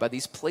pride, by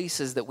these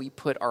places that we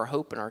put our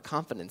hope and our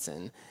confidence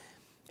in.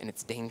 And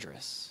it's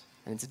dangerous.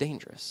 And it's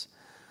dangerous.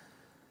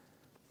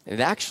 And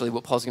actually,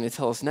 what Paul's going to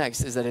tell us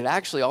next is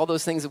that all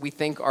those things that we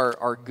think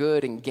are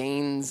good and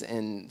gains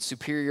and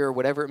superior,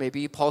 whatever it may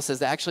be, Paul says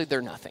that actually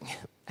they're nothing.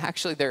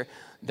 Actually,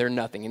 they're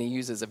nothing. And he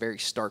uses a very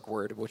stark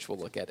word, which we'll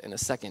look at in a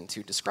second,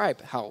 to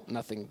describe how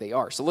nothing they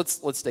are. So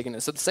let's dig into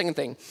it. So the second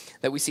thing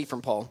that we see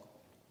from Paul,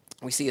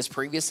 we see his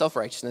previous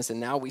self-righteousness,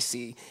 and now we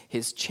see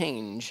his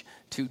change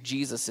to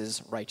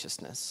Jesus'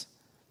 righteousness.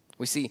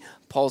 We see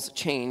Paul's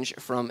change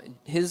from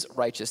his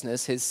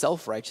righteousness, his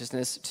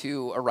self-righteousness,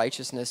 to a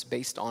righteousness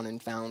based on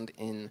and found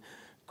in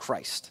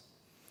Christ.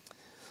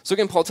 So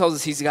again, Paul tells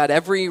us he's got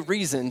every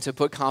reason to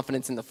put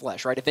confidence in the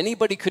flesh, right? If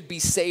anybody could be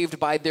saved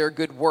by their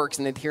good works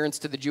and adherence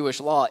to the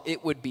Jewish law,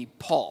 it would be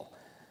Paul.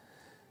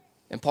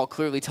 And Paul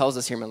clearly tells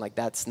us here, man, like,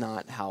 that's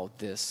not how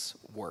this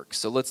works.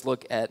 So let's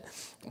look at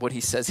what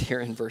he says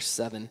here in verse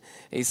 7.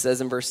 He says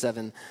in verse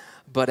 7,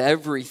 "But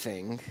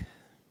everything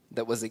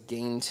that was a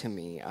gain to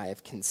me, I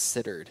have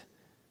considered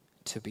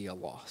to be a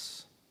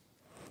loss."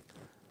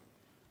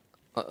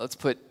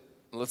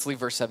 Let's leave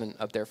verse 7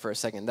 up there for a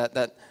second.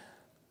 That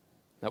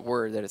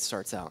word that it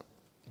starts out,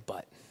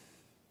 but.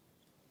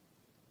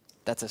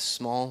 That's a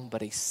small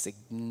but a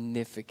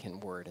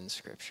significant word in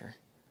Scripture,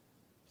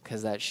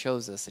 because that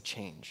shows us a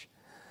change.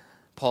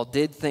 Paul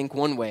did think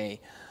one way,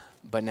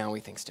 but now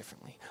he thinks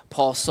differently.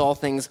 Paul saw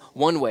things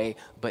one way,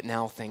 but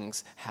now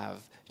things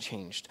have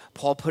changed.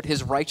 Paul put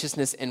his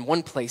righteousness in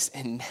one place,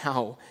 and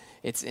now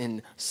it's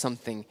in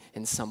something,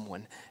 in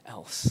someone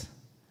else.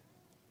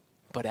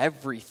 But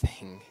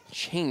everything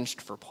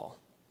changed for Paul.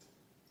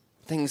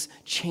 Things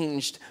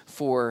changed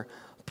for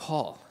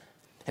Paul.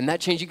 And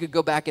that change, you could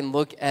go back and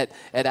look at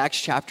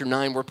Acts chapter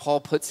 9, where Paul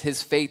puts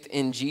his faith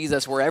in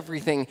Jesus, where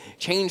everything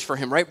changed for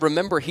him, right?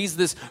 Remember, he's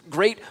this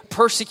great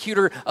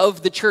persecutor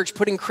of the church,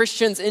 putting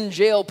Christians in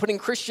jail, putting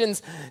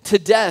Christians to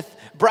death,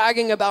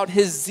 bragging about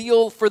his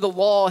zeal for the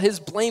law, his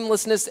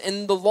blamelessness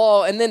in the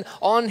law, and then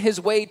on his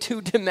way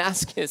to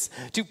Damascus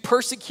to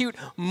persecute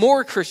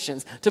more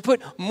Christians, to put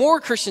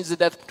more Christians to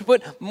death, to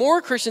put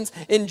more Christians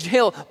in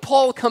jail.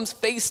 Paul comes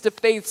face to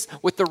face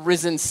with the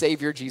risen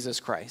Savior,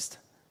 Jesus Christ.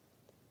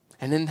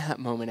 And in that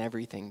moment,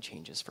 everything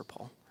changes for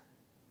Paul.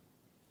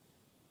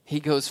 He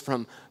goes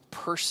from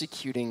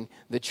persecuting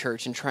the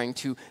church and trying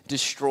to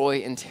destroy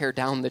and tear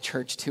down the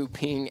church to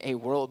being a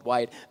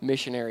worldwide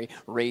missionary,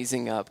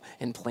 raising up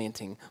and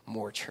planting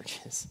more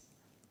churches.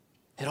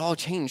 It all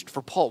changed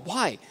for Paul.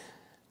 Why?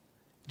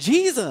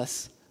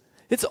 Jesus.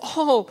 It's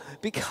all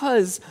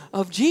because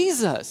of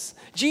Jesus.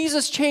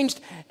 Jesus changed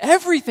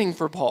everything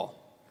for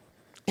Paul.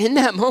 In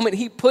that moment,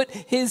 he put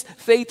his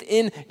faith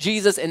in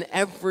Jesus, and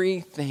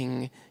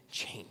everything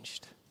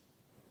changed.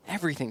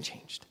 Everything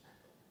changed,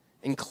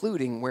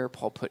 including where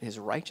Paul put his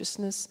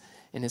righteousness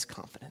and his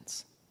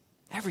confidence.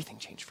 Everything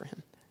changed for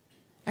him.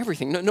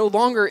 Everything. No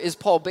longer is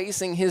Paul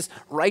basing his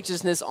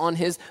righteousness on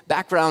his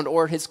background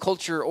or his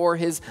culture or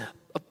his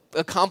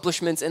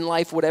accomplishments in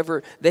life,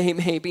 whatever they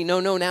may be. No,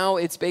 now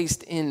it's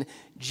based in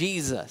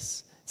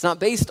Jesus. It's not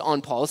based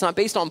on Paul. It's not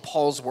based on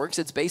Paul's works.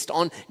 It's based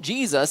on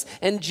Jesus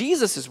and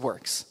Jesus'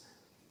 works.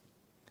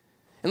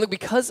 And look,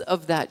 because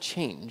of that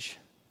change,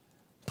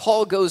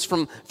 Paul goes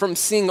from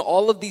seeing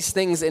all of these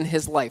things in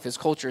his life, his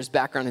culture, his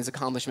background, his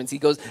accomplishments. He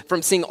goes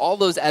from seeing all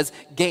those as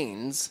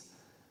gains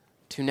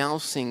to now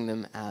seeing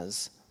them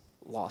as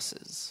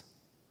losses.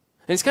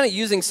 And he's kind of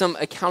using some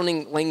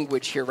accounting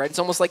language here, right? It's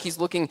almost like he's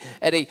looking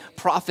at a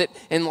profit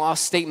and loss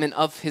statement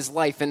of his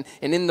life. And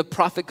in the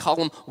profit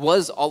column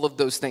was all of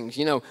those things.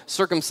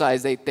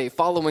 Circumcised, they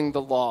following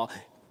the law,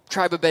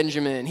 tribe of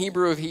Benjamin,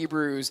 Hebrew of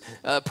Hebrews,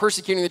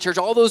 persecuting the church.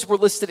 All those were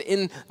listed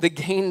in the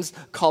gains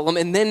column.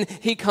 And then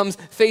he comes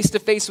face to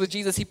face with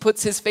Jesus. He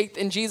puts his faith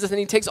in Jesus, and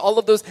he takes all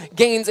of those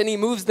gains and he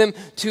moves them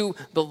to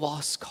the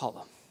loss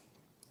column.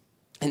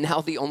 And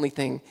now the only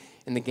thing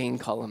in the gain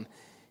column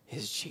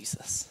is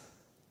Jesus.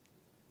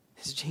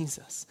 Is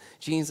Jesus.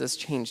 Jesus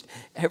changed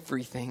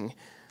everything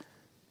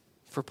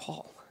for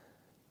Paul.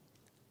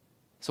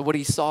 So what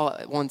he saw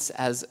once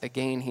as a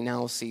gain, he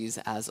now sees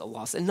as a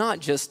loss. And not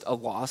just a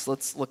loss.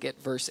 Let's look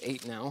at verse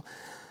 8 now.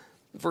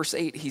 Verse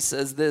 8, he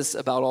says this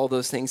about all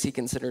those things he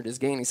considered as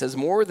gain. He says,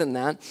 more than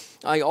that,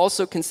 I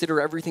also consider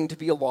everything to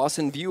be a loss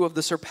in view of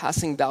the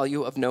surpassing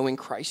value of knowing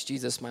Christ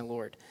Jesus my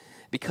Lord.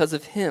 Because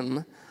of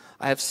him,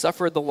 I have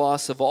suffered the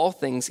loss of all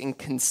things and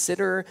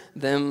consider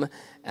them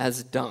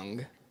as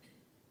dung,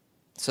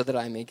 so that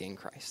I may gain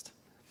Christ.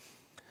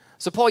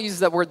 So Paul uses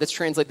that word that's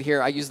translated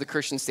here. I use the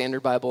Christian Standard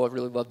Bible. I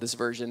really love this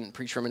version.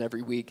 Preach from it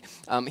every week.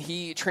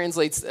 He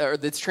translates, or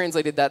it's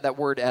translated that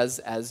word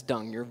as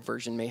dung. Your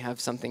version may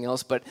have something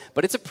else, but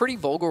it's a pretty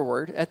vulgar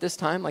word at this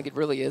time. Like it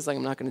really is. Like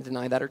I'm not going to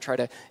deny that or try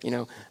to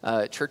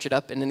church it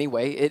up in any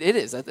way. It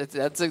is.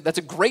 That's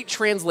a great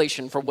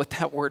translation for what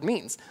that word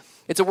means.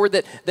 It's a word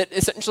that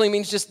essentially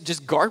means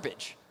just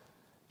garbage,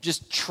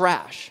 just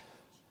trash.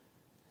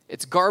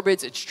 It's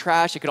garbage. It's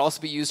trash. It could also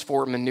be used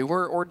for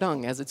manure or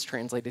dung, as it's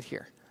translated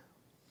here.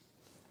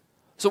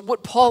 So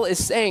what Paul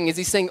is saying is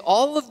he's saying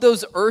all of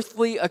those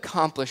earthly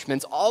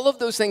accomplishments, all of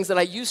those things that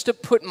I used to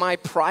put my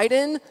pride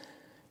in,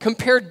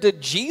 compared to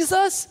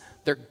Jesus,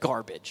 they're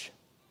garbage,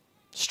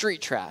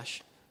 street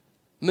trash,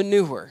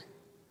 manure.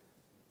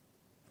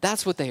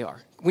 That's what they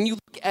are. When you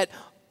look at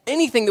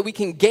anything that we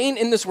can gain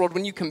in this world,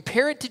 when you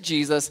compare it to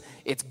Jesus,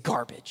 it's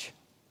garbage.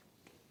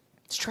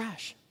 It's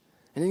trash.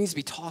 And it needs to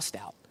be tossed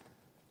out.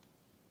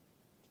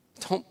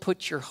 Don't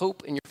put your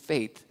hope and your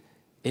faith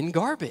in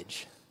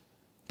garbage.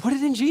 Put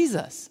it in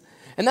Jesus.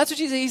 And that's what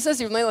he says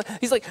here.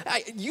 He's like,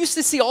 I used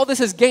to see all this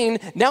as gain.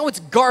 Now it's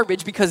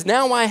garbage because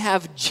now I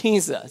have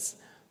Jesus.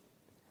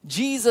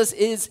 Jesus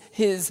is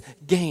his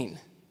gain.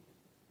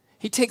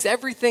 He takes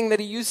everything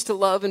that he used to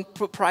love and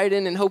put pride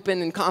in and hope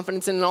in and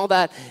confidence in and all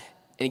that,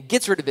 and he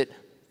gets rid of it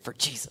for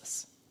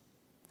Jesus.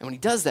 And when he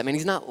does that, man,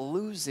 he's not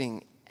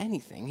losing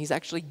anything. He's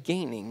actually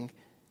gaining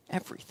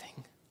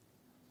everything.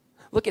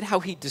 Look at how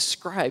he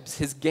describes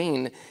his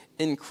gain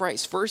in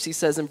Christ. First, he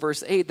says in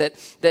verse 8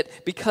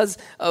 that because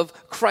of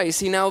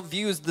Christ, he now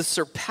views the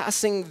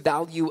surpassing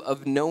value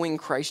of knowing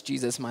Christ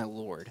Jesus, my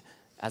Lord,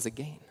 as a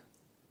gain.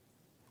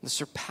 The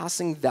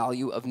surpassing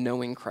value of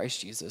knowing Christ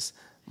Jesus,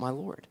 my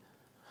Lord.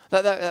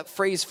 That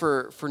phrase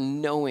for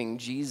knowing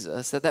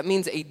Jesus, that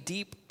means a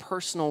deep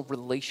personal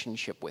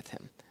relationship with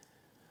him.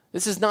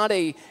 This is not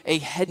a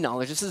head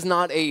knowledge. This is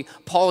not a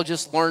Paul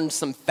just learned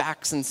some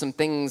facts and some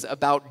things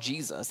about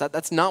Jesus.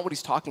 That's not what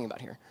he's talking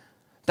about here.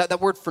 That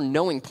word for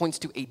knowing points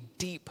to a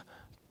deep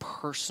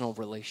personal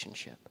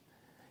relationship.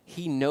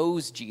 He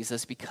knows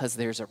Jesus because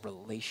there's a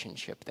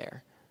relationship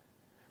there.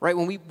 Right?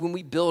 When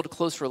we build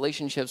close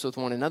relationships with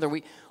one another,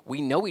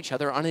 we know each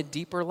other on a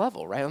deeper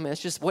level, right? I mean,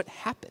 that's just what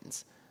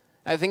happens.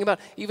 I think about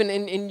even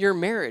in your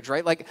marriage,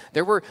 right? Like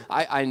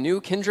I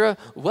knew Kendra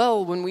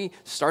well when we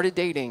started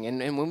dating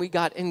and when we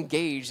got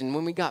engaged and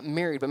when we got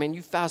married. But man,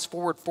 you fast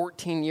forward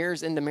 14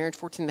 years into marriage,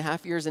 14 and a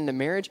half years into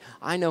marriage,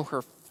 I know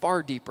her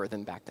far deeper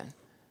than back then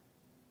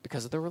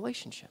because of the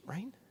relationship,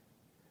 right?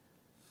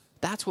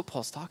 That's what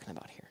Paul's talking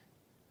about here.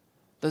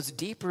 Those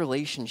deep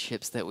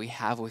relationships that we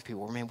have with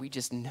people where, man, we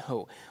just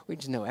know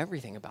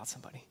everything about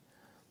somebody.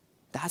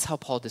 That's how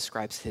Paul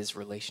describes his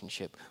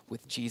relationship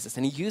with Jesus.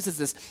 And he uses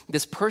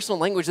this personal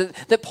language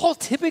that Paul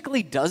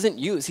typically doesn't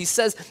use. He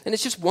says, and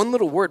it's just one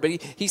little word, but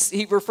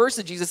he refers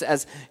to Jesus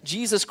as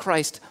Jesus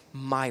Christ,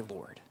 my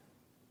Lord.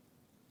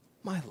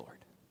 My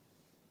Lord.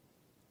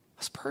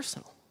 That's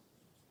personal.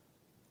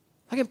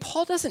 Again,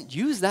 Paul doesn't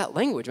use that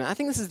language. Man, I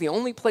think this is the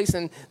only place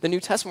in the New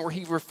Testament where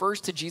he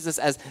refers to Jesus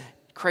as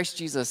Christ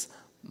Jesus,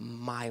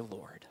 my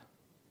Lord.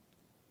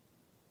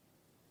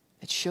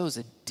 It shows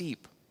a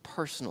deep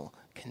personal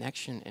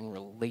connection and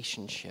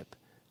relationship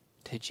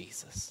to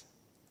Jesus.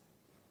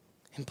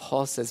 And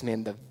Paul says,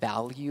 man, the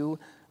value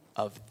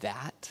of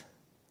that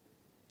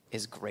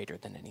is greater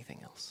than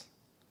anything else.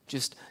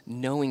 Just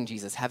knowing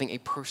Jesus, having a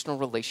personal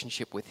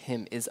relationship with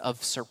him is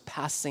of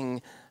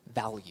surpassing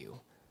value.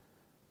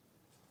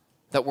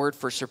 That word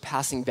for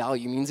surpassing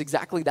value means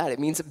exactly that. It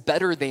means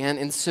better than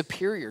and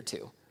superior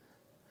to.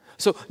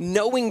 So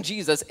knowing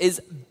Jesus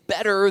is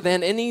better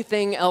than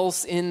anything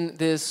else in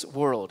this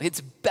world. It's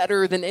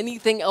better than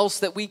anything else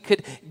that we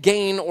could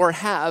gain or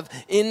have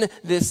in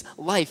this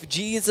life.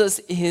 Jesus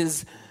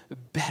is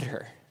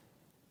better.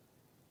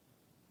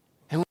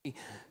 And we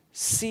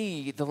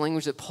see the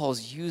language that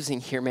Paul's using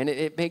here, man,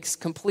 it makes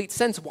complete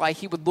sense why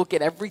he would look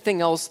at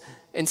everything else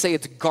and say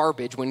it's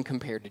garbage when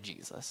compared to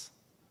Jesus.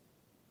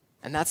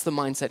 And that's the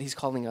mindset he's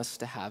calling us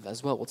to have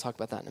as well. We'll talk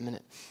about that in a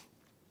minute.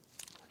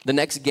 The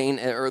next gain,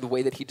 or the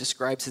way that he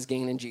describes his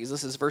gain in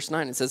Jesus, is verse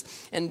 9. It says,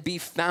 and be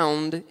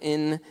found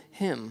in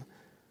him.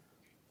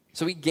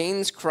 So he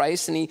gains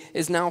Christ and he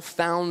is now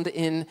found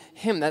in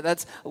him.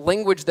 That's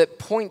language that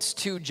points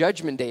to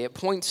Judgment Day. It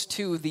points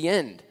to the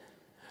end.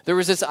 There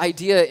was this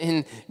idea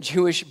in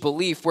Jewish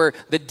belief where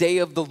the day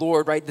of the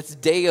Lord, right, this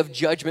day of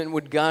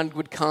judgment, God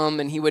would come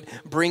and he would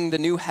bring the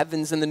new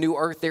heavens and the new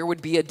earth. There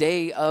would be a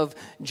day of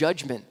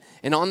judgment.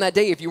 And on that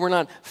day, if you were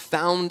not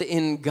found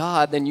in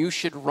God, then you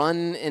should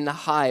run and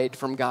hide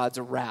from God's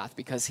wrath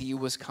because he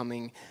was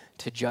coming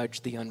to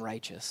judge the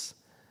unrighteous.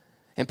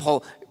 And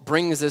Paul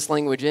brings this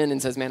language in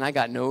and says, man, I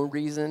got no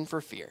reason for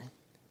fear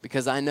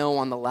because I know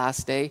on the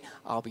last day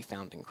I'll be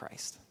found in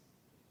Christ.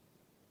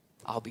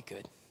 I'll be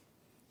good.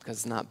 Because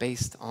it's not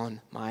based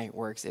on my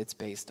works, it's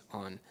based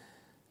on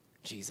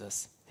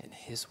Jesus and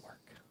his work.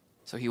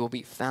 So he will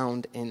be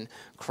found in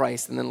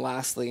Christ. And then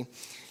lastly,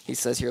 he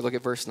says here, look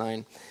at verse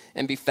 9,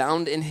 and be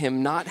found in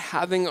him, not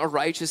having a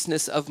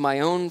righteousness of my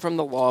own from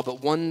the law,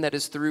 but one that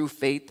is through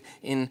faith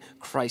in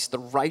Christ, the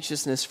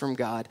righteousness from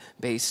God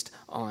based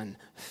on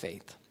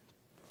faith.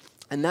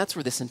 And that's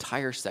where this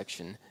entire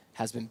section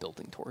has been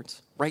building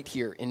towards. Right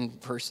here in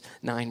verse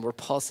 9, where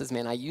Paul says,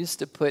 man, I used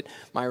to put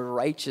my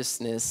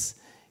righteousness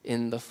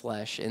in the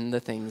flesh, in the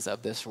things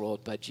of this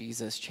world, but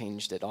Jesus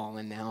changed it all,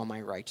 and now my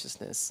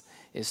righteousness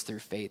is through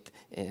faith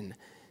in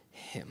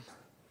him.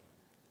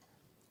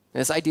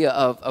 And this idea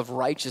of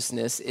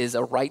righteousness is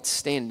a right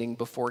standing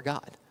before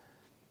God.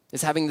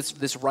 It's having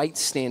this right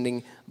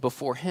standing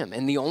before him.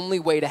 And the only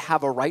way to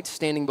have a right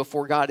standing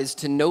before God is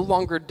to no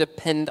longer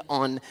depend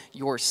on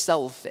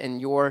yourself and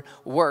your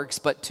works,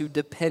 but to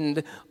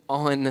depend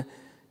on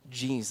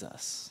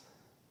Jesus.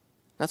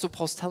 That's what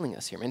Paul's telling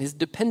us here, man. His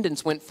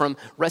dependence went from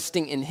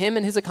resting in him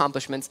and his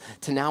accomplishments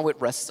to now it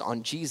rests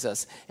on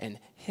Jesus and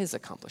his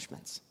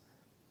accomplishments.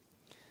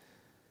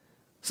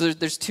 So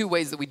there's two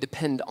ways that we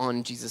depend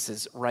on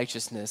Jesus'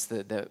 righteousness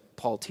that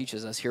Paul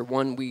teaches us here.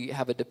 One, we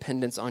have a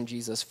dependence on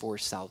Jesus for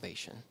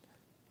salvation.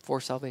 For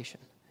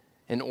salvation.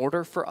 In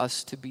order for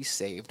us to be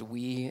saved,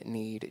 we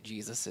need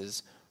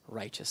Jesus'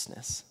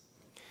 righteousness.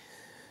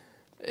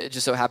 It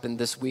just so happened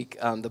this week,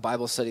 the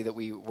Bible study that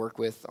we work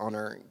with on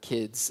our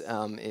kids,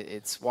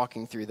 it's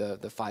walking through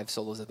the five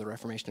solas of the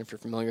Reformation, if you're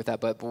familiar with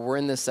that. But we're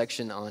in this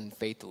section on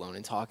faith alone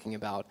and talking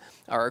about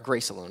our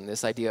grace alone,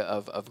 this idea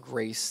of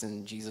grace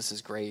and Jesus'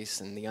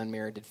 grace and the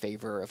unmerited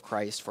favor of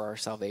Christ for our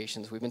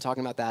salvations. We've been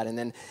talking about that. And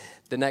then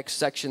the next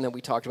section that we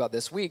talked about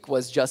this week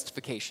was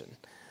justification.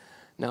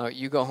 Now,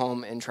 you go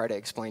home and try to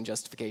explain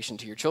justification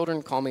to your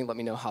children. Call me, let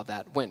me know how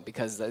that went,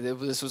 because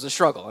this was a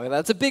struggle. I mean,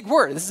 that's a big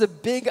word. This is a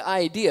big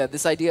idea,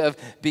 this idea of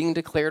being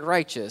declared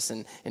righteous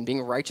and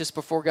being righteous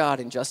before God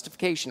and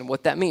justification and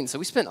what that means. So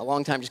we spent a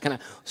long time just kind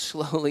of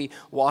slowly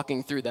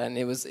walking through that, and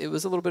it was a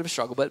little bit of a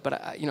struggle, but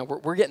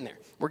we're getting there.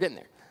 We're getting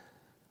there.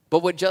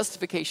 But what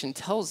justification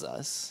tells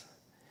us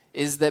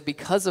is that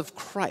because of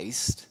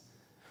Christ,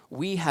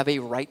 we have a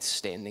right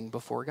standing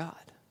before God.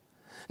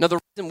 Now, the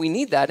reason we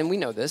need that, and we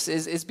know this,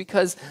 is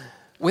because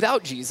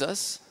without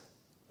Jesus,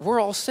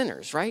 we're all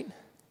sinners, right?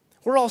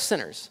 We're all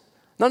sinners.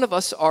 None of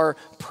us are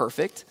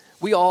perfect.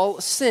 We all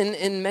sin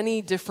in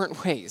many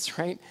different ways,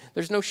 right?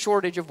 There's no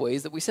shortage of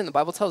ways that we sin. The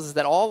Bible tells us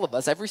that all of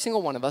us, every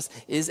single one of us,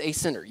 is a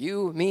sinner.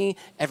 You, me,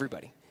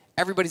 everybody.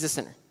 Everybody's a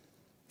sinner.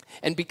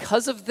 And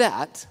because of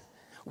that,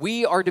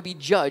 we are to be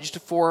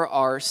judged for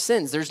our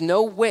sins. There's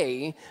no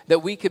way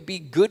that we could be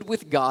good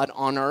with God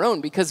on our own,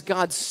 because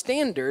God's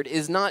standard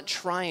is not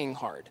trying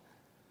hard.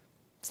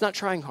 It's not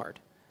trying hard.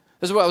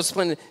 This is what I was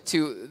explaining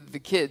to the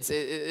kids.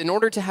 In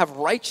order to have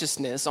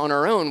righteousness on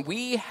our own,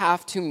 we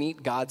have to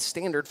meet God's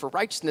standard for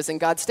righteousness. And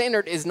God's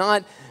standard is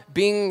not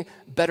being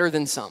better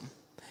than some.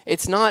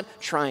 It's not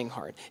trying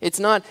hard. It's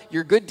not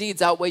your good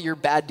deeds outweigh your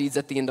bad deeds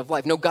at the end of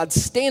life. No, God's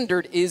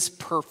standard is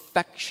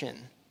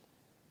perfection.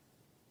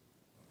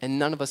 And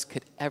none of us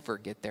could ever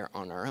get there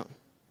on our own.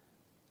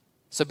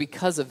 So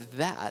because of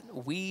that,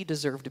 we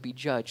deserve to be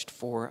judged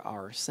for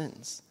our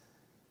sins.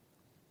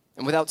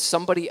 And without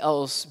somebody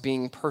else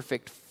being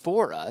perfect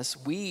for us,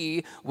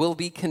 we will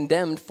be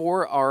condemned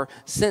for our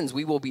sins.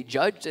 We will be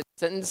judged and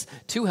sentenced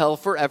to hell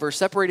forever,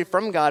 separated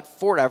from God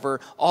forever,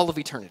 all of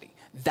eternity.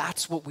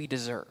 That's what we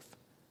deserve.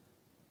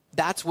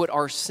 That's what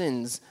our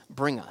sins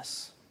bring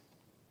us.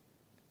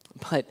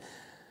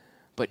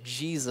 But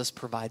Jesus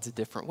provides a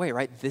different way,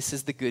 right? This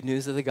is the good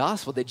news of the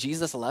gospel, that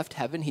Jesus left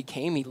heaven. He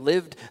came, he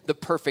lived the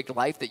perfect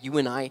life that you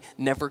and I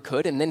never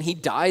could, and then he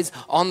dies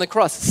on the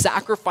cross,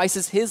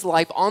 sacrifices his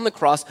life on the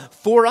cross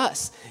for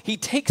us. He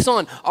takes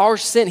on our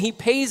sin. He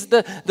pays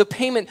the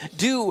payment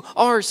due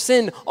our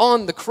sin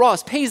on the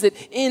cross, pays it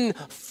in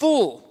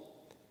full.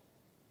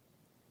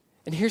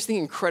 And here's the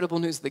incredible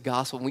news of the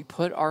gospel. When we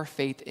put our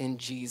faith in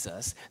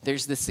Jesus,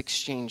 there's this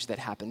exchange that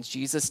happens.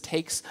 Jesus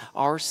takes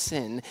our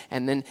sin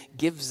and then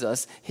gives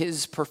us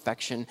his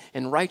perfection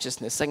and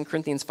righteousness. 2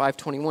 Corinthians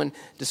 5:21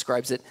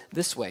 describes it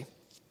this way.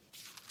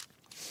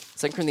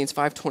 2 Corinthians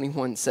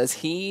 5:21 says,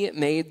 he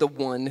made the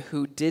one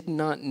who did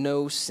not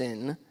know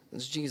sin,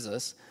 that's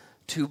Jesus,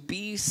 to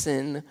be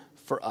sin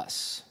for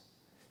us,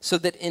 so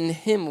that in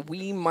him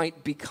we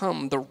might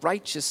become the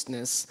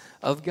righteousness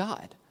of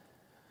God.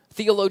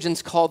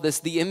 Theologians call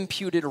this the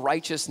imputed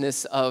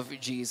righteousness of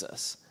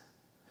Jesus.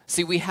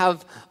 See, we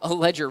have a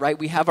ledger, right?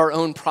 We have our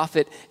own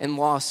profit and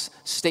loss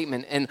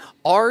statement, and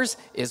ours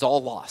is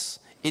all loss.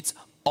 It's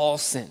all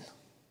sin.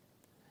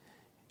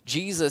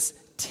 Jesus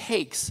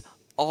takes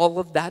all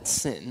of that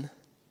sin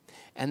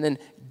and then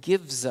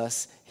gives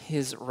us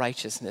his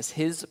righteousness.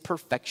 His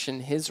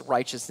perfection, his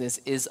righteousness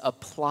is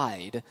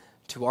applied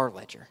to our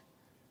ledger.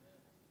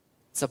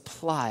 It's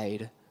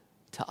applied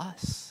to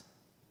us.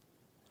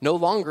 No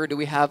longer do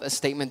we have a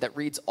statement that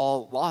reads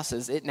all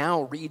losses. It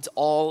now reads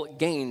all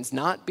gains,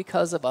 not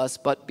because of us,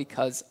 but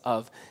because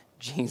of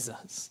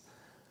Jesus.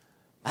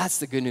 That's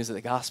the good news of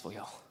the gospel,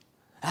 y'all.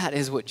 That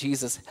is what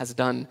Jesus has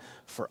done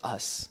for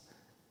us.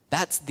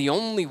 That's the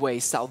only way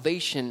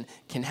salvation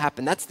can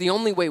happen. That's the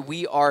only way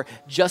we are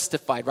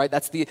justified, right?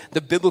 That's the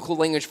biblical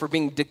language for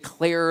being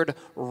declared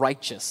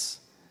righteous.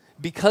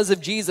 Because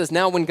of Jesus,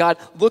 now when God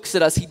looks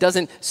at us, he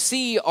doesn't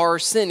see our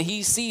sin.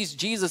 He sees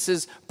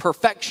Jesus'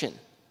 perfection.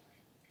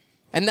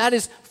 And that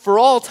is for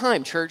all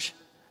time, church.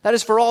 That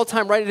is for all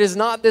time, right? It is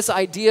not this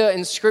idea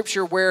in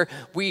Scripture where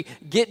we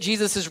get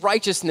Jesus'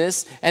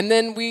 righteousness and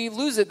then we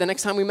lose it the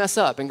next time we mess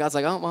up. And God's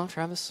like, oh, well,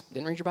 Travis,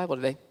 didn't read your Bible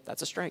today.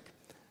 That's a strike.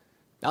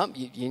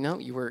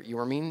 You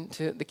were mean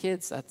to the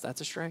kids.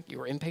 That's a strike. You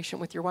were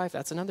impatient with your wife.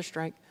 That's another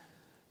strike.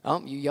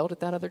 You yelled at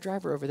that other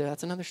driver over there.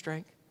 That's another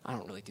strike. I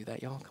don't really do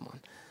that, y'all. Come on.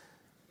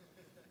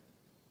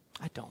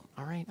 I don't.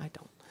 All right, I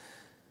don't.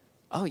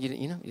 Oh, you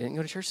didn't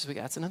go to church this week.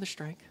 That's another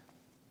strike.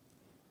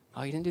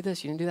 Oh, you didn't do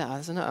this. You didn't do that.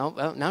 That's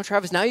another. Now,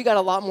 Travis, now you got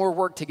a lot more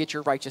work to get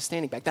your righteous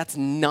standing back. That's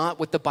not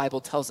what the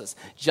Bible tells us.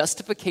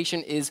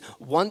 Justification is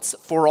once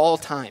for all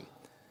time.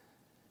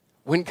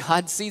 When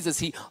God sees us,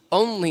 he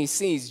only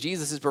sees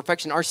Jesus'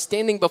 perfection. Our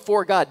standing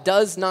before God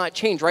does not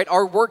change, right?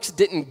 Our works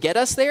didn't get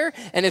us there,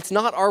 and it's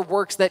not our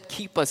works that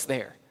keep us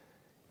there.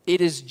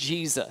 It is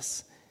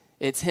Jesus.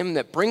 It's him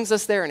that brings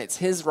us there, and it's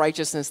his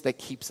righteousness that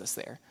keeps us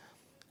there.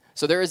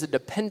 So there is a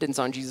dependence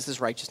on Jesus'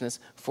 righteousness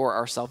for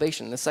our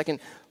salvation. The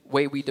second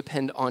way we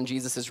depend on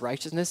Jesus'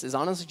 righteousness is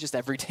honestly just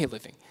everyday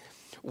living.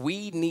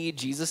 We need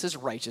Jesus'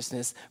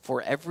 righteousness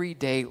for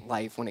everyday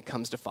life when it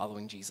comes to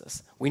following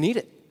Jesus. We need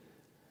it.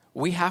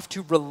 We have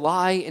to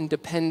rely and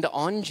depend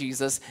on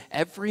Jesus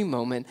every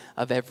moment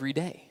of every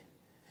day.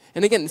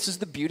 And again, this is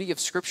the beauty of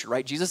Scripture,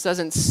 right? Jesus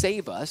doesn't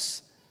save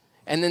us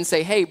and then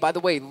say, hey, by the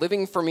way,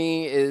 living for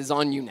me is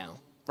on you now,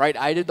 right?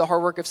 I did the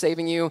hard work of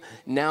saving you.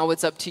 Now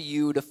it's up to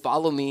you to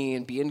follow me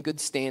and be in good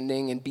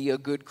standing and be a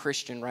good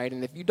Christian, right?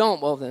 And if you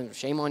don't, well, then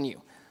shame on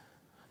you.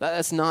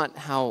 That's not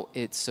how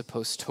it's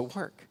supposed to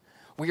work.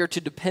 We are to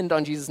depend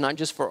on Jesus not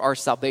just for our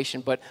salvation,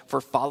 but for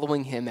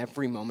following him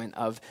every moment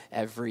of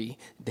every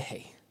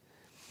day.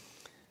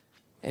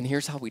 And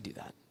here's how we do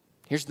that.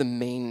 Here's the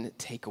main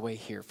takeaway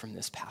here from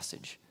this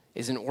passage,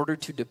 is in order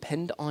to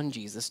depend on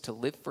Jesus, to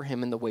live for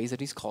him in the ways that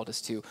he's called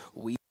us to,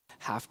 we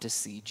have to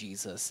see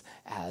Jesus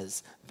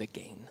as the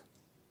gain.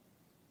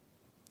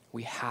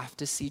 We have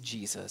to see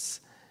Jesus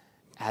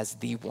as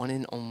the one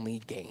and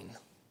only gain.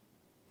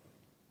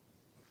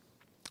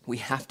 We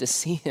have to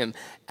see him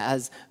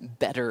as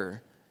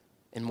better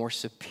and more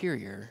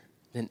superior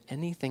than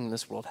anything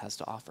this world has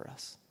to offer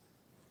us.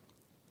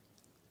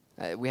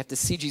 We have to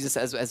see Jesus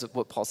as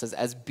what Paul says,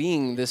 as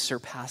being the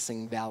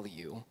surpassing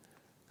value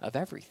of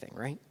everything,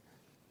 right?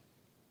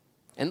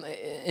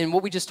 And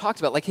what we just talked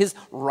about, like his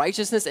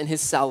righteousness and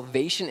his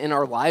salvation in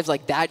our lives,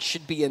 like that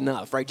should be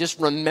enough, right? Just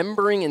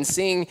remembering and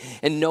seeing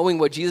and knowing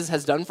what Jesus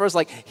has done for us,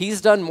 like he's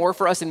done more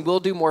for us and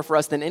will do more for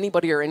us than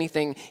anybody or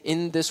anything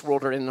in this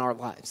world or in our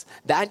lives.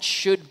 That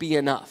should be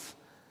enough.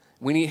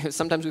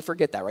 Sometimes we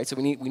forget that, right? So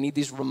we need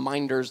these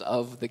reminders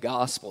of the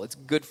gospel. It's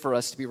good for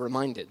us to be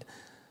reminded.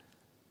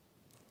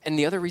 And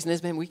the other reason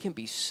is, man, we can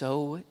be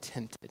so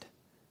tempted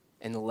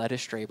and led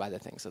astray by the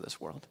things of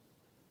this world.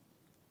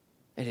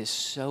 It is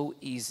so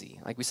easy,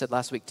 like we said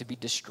last week, to be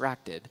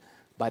distracted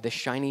by the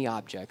shiny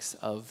objects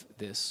of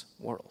this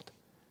world.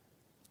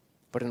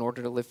 But in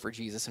order to live for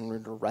Jesus, in order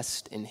to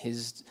rest in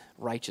his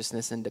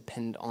righteousness and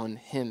depend on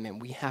him,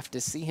 and we have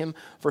to see him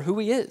for who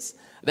he is,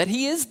 that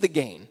he is the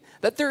gain,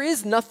 that there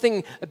is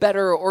nothing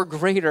better or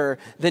greater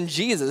than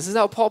Jesus. This is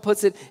how Paul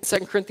puts it in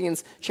 2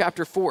 Corinthians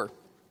chapter 4.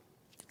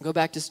 Go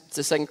back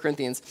to 2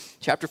 Corinthians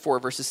chapter 4,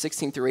 verses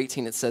 16 through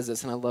 18. It says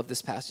this, and I love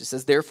this passage. It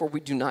says, therefore we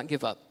do not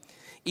give up.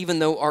 Even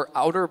though our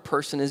outer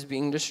person is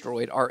being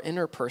destroyed, our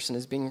inner person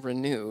is being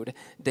renewed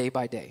day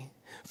by day.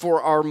 For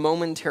our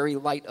momentary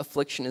light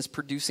affliction is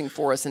producing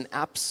for us an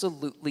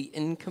absolutely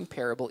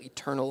incomparable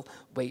eternal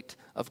weight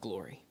of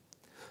glory.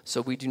 So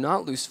we do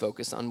not lose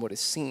focus on what is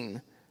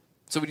seen.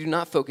 So we do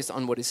not focus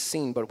on what is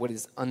seen, but what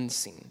is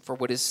unseen. For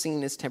what is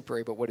seen is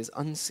temporary, but what is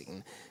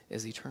unseen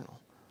is eternal.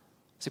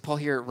 See, Paul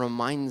here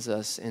reminds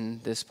us in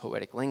this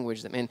poetic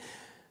language that, man,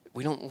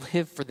 we don't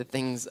live for the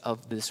things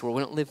of this world.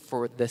 We don't live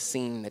for the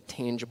seen, the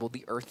tangible,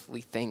 the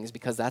earthly things,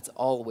 because that's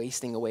all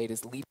wasting away. It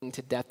is leading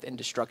to death and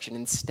destruction.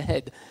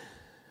 Instead,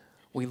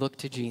 we look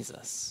to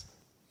Jesus.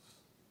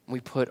 We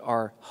put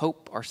our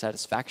hope, our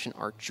satisfaction,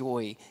 our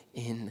joy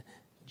in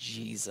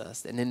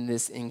Jesus and in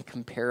this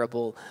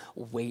incomparable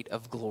weight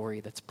of glory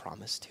that's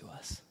promised to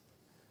us.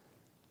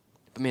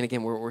 But man,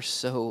 again, we're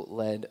so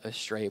led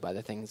astray by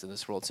the things of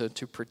this world. So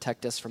to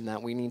protect us from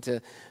that, we need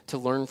to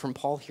learn from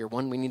Paul here.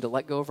 One, we need to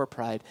let go of our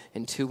pride.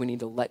 And two, we need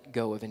to let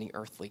go of any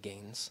earthly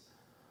gains.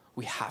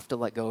 We have to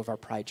let go of our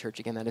pride, church.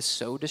 Again, that is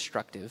so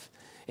destructive,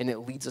 and it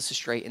leads us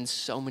astray in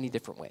so many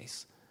different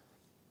ways.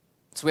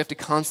 So we have to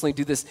constantly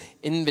do this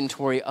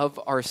inventory of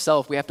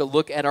ourselves. We have to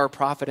look at our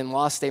profit and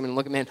loss statement and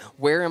look at, man,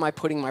 where am I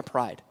putting my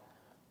pride?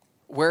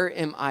 Where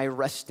am I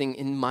resting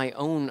in my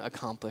own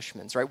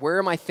accomplishments, right? Where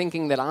am I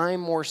thinking that I'm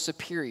more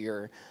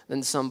superior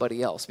than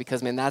somebody else?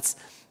 Because, man, that's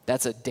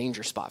a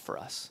danger spot for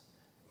us.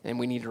 And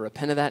we need to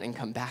repent of that and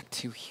come back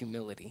to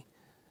humility.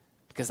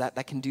 because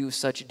that can do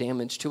such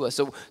damage to us.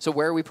 So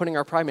where are we putting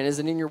our pride, man? Is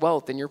it in your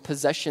wealth, in your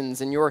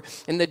possessions,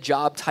 in the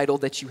job title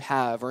that you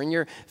have, or in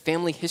your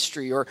family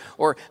history, or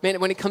man,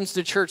 when it comes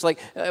to church, like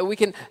we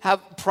can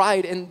have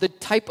pride in the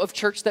type of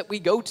church that we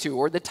go to,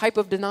 or the type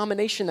of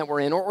denomination that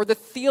we're in, or the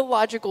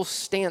theological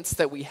stance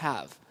that we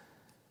have.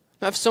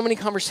 I have so many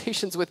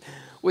conversations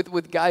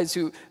with guys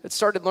who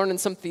started learning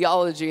some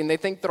theology, and they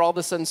think they're all of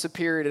a sudden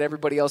superior to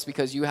everybody else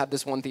because you have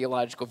this one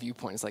theological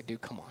viewpoint. It's like, dude,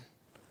 come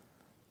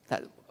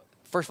on.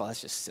 First of all,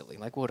 that's just silly.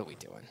 Like, what are we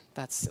doing?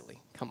 That's silly.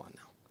 Come on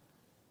now.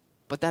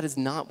 But that is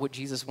not what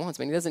Jesus wants.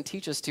 Man, he doesn't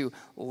teach us to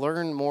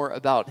learn more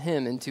about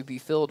him and to be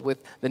filled with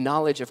the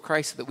knowledge of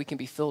Christ so that we can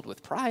be filled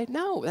with pride.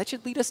 No, that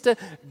should lead us to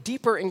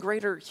deeper and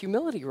greater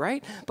humility,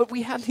 right? But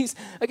we have these,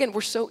 again,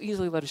 we're so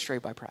easily led astray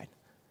by pride.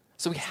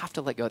 So we have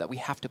to let go of that. We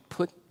have to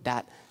put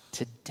that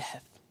to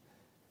death.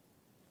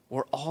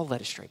 We're all led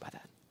astray by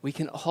that. We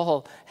can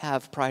all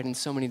have pride in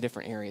so many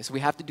different areas. We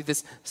have to do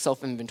this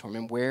self-inventory.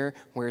 And where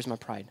is my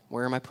pride?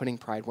 Where am I putting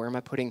pride? Where am I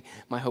putting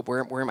my hope?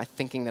 Where am I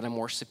thinking that I'm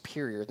more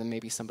superior than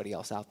maybe somebody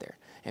else out there?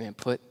 And then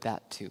put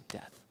that to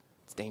death.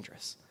 It's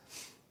dangerous.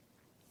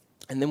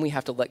 And then we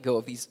have to let go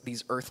of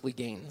these earthly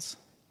gains.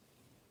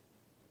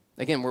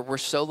 Again, we're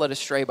so led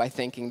astray by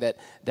thinking that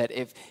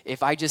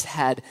if I just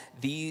had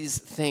these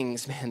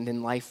things, man,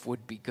 then life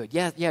would be good.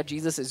 Yeah,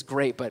 Jesus is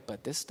great,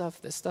 but this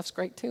stuff's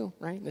great too,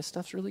 right? This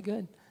stuff's really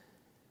good.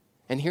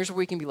 And here's where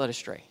we can be led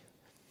astray.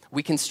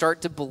 We can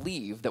start to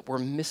believe that we're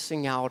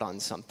missing out on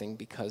something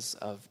because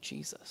of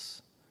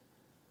Jesus.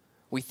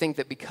 We think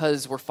that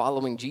because we're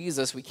following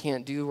Jesus, we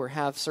can't do or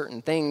have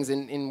certain things,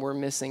 and we're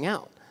missing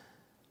out.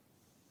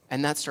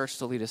 And that starts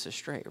to lead us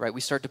astray, right?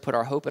 We start to put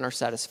our hope and our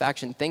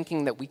satisfaction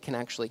thinking that we can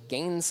actually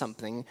gain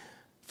something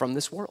from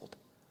this world.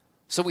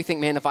 So we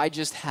think, man, if I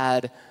just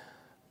had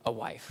a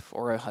wife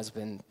or a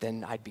husband,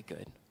 then I'd be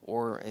good.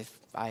 Or if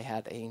I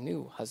had a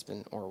new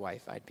husband or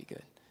wife, I'd be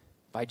good.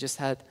 If I just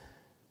had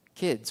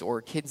kids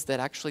or kids that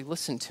actually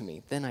listened to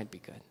me, then I'd be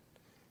good.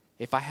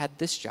 If I had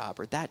this job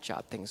or that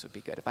job, things would be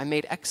good. If I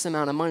made X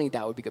amount of money,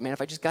 that would be good. Man,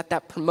 if I just got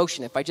that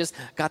promotion, if I just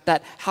got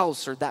that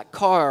house or that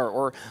car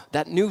or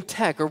that new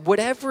tech or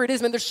whatever it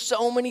is, man, there's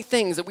so many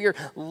things that we are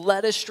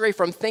led astray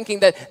from thinking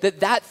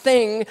that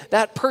thing,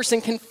 that person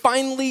can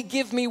finally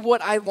give me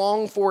what I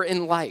long for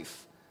in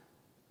life.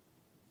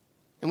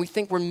 And we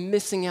think we're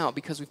missing out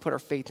because we put our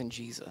faith in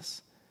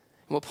Jesus.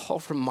 And what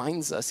Paul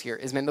reminds us here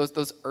is, man,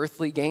 those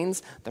earthly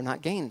gains, they're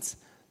not gains.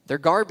 They're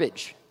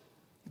garbage.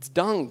 It's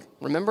dung,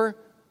 remember?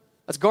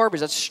 That's garbage.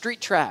 That's street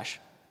trash.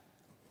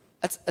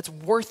 That's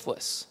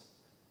worthless.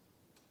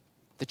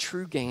 The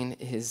true gain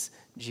is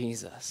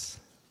Jesus.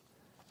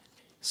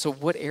 So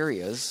what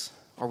areas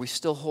are we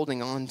still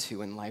holding on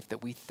to in life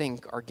that we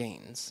think are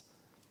gains?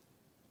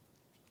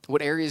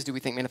 What areas do we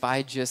think, man, if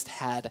I just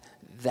had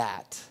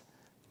that,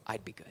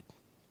 I'd be good?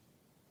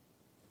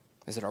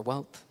 Is it our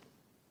wealth,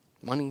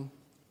 money,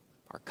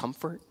 our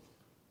comfort,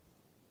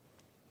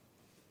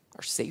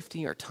 our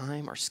safety, our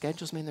time, our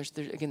schedules? Man,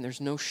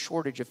 there's no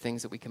shortage of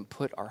things that we can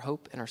put our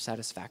hope and our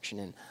satisfaction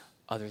in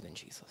other than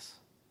Jesus.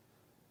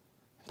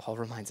 And Paul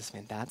reminds us,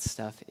 man, that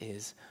stuff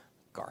is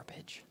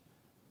garbage.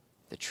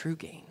 The true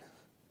gain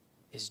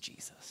is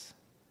Jesus.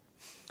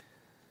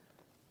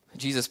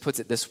 Jesus puts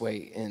it this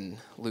way in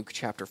Luke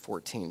chapter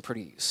 14,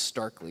 pretty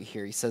starkly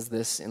here. He says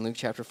this in Luke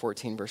chapter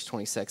 14, verse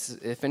 26.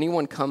 If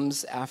anyone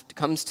comes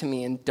to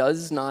me and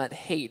does not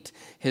hate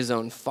his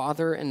own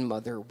father and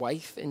mother,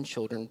 wife and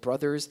children,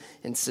 brothers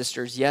and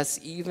sisters, yes,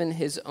 even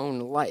his own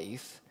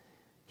life,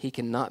 he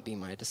cannot be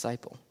my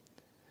disciple.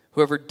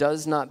 Whoever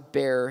does not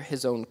bear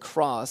his own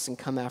cross and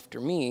come after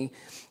me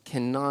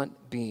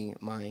cannot be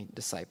my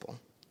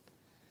disciple.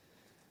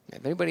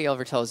 If anybody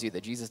ever tells you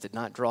that Jesus did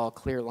not draw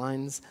clear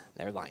lines,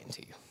 they're lying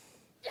to you.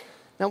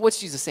 Now,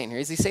 what's Jesus saying here?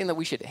 Is he saying that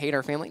we should hate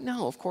our family?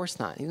 No, of course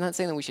not. He's not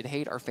saying that we should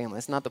hate our family.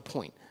 That's not the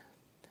point.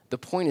 The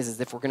point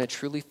is if we're going to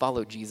truly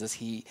follow Jesus,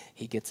 he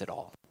gets it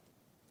all.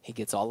 He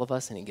gets all of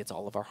us, and he gets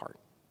all of our heart.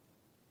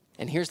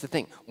 And here's the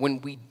thing. When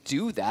we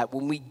do that,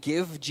 when we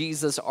give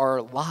Jesus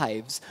our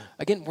lives,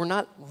 again, we're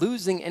not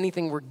losing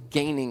anything. We're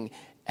gaining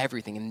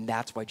everything, and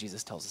that's why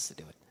Jesus tells us to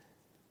do it.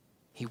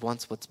 He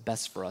wants what's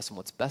best for us, and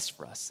what's best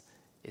for us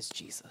is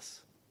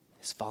Jesus,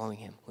 is following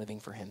him,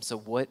 living for him. So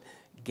what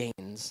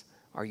gains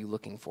are you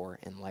looking for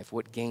in life?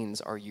 What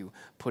gains are you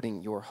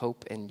putting your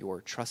hope and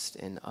your trust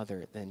in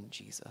other than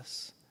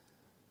Jesus?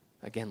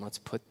 Again, let's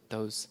put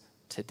those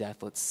to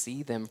death. Let's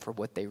see them for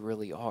what they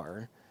really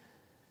are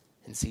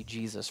and see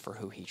Jesus for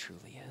who he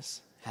truly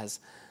is, has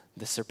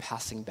the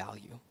surpassing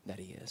value that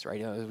he is,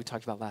 right? We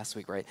talked about last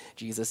week, right?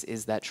 Jesus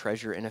is that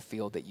treasure in a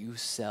field that you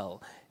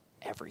sell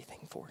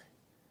everything for,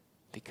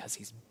 because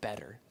he's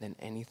better than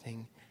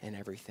anything and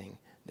everything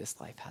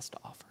this life has to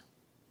offer.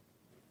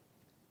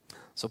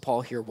 So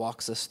Paul here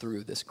walks us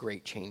through this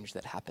great change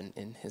that happened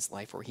in his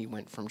life, where he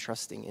went from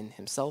trusting in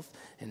himself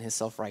and his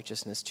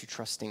self-righteousness to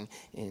trusting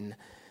in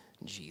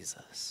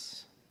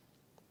Jesus.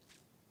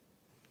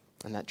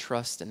 And that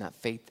trust and that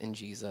faith in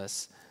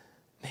Jesus,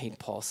 made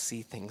Paul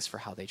see things for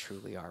how they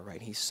truly are,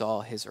 right? He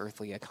saw his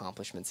earthly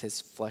accomplishments,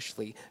 his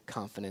fleshly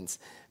confidence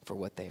for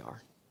what they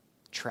are.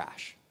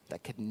 Trash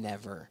that could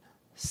never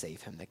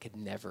save him, that could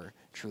never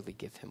truly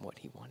give him what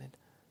he wanted.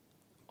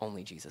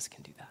 Only Jesus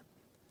can do that.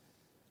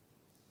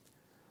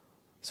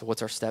 So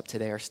what's our step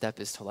today? Our step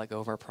is to let go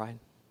of our pride,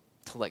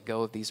 to let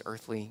go of these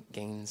earthly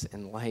gains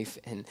in life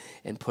and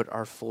put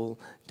our full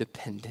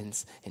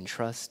dependence and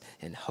trust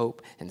and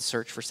hope and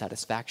search for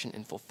satisfaction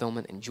and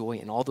fulfillment and joy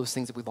and all those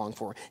things that we long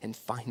for and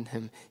find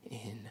them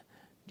in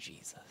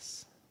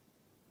Jesus.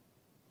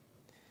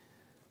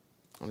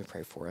 Let me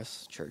pray for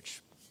us,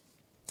 church.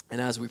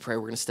 And as we pray,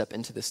 we're going to step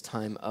into this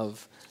time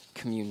of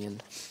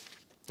communion,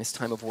 this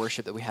time of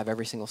worship that we have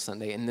every single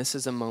Sunday. And this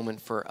is a moment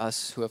for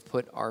us who have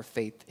put our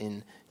faith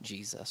in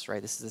Jesus,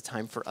 right? This is a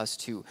time for us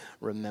to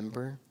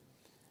remember,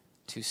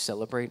 to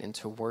celebrate, and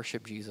to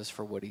worship Jesus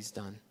for what he's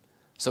done.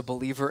 So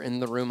believer in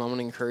the room, I want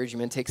to encourage you,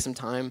 man, take some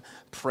time,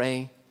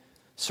 pray,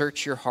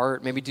 search your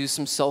heart, maybe do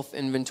some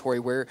self-inventory.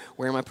 Where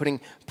am I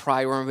putting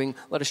pride? Where am I being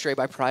led astray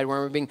by pride? Where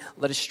am I being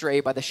led astray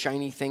by the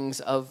shiny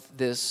things of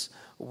this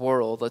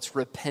world? Let's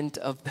repent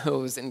of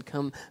those and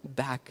come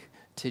back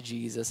to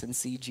Jesus and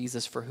see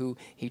Jesus for who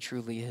he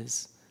truly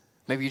is.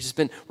 Maybe you've just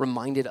been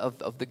reminded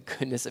of the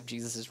goodness of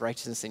Jesus'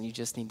 righteousness and you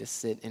just need to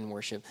sit and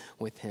worship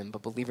with him.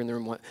 But believer in the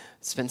room,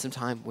 spend some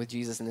time with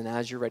Jesus, and then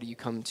as you're ready, you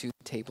come to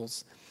the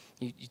tables.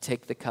 You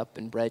take the cup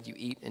and bread, you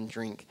eat and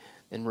drink,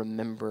 and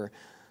remember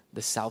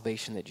the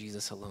salvation that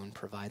Jesus alone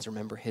provides.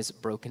 Remember his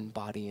broken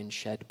body and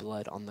shed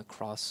blood on the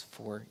cross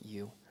for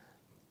you.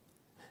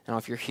 Now,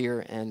 if you're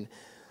here and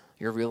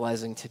you're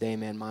realizing today,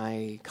 man,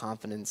 my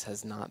confidence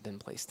has not been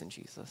placed in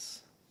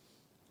Jesus.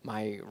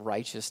 My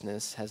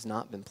righteousness has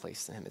not been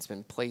placed in him. It's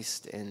been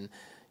placed in,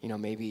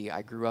 maybe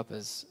I grew up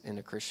in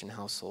a Christian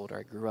household, or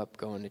I grew up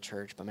going to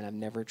church, but man, I've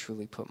never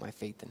truly put my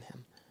faith in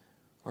him.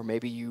 Or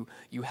maybe you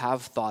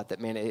have thought that,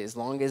 man, as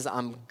long as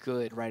I'm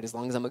good, right, as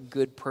long as I'm a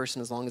good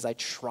person, as long as I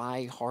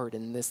try hard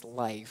in this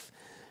life,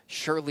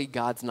 surely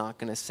God's not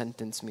going to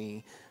sentence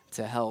me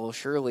to hell.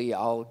 Surely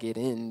I'll get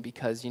in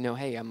because,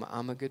 hey,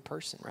 I'm a good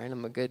person, right?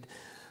 I'm a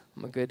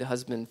good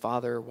husband,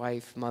 father,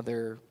 wife,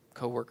 mother,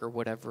 coworker,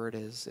 whatever it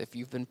is. If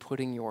you've been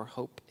putting your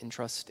hope and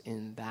trust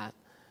in that,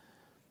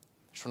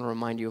 I just want to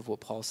remind you of what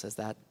Paul says.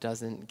 That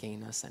doesn't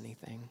gain us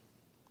anything.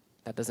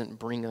 That doesn't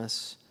bring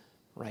us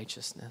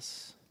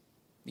righteousness.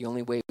 The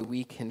only way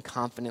we can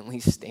confidently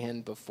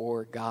stand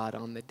before God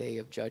on the day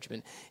of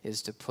judgment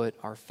is to put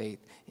our faith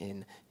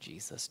in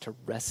Jesus, to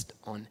rest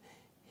on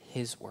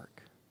his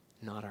work,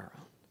 not our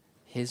own.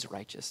 His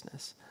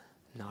righteousness,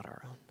 not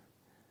our own.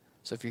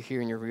 So if you're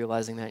here and you're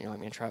realizing that, you're like,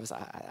 man, Travis,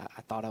 I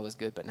thought I was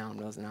good, but now I'm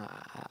realizing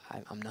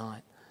I'm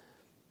not.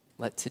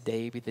 Let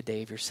today be the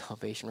day of your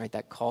salvation, right?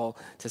 That call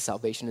to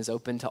salvation is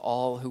open to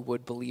all who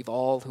would believe,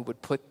 all who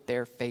would put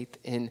their faith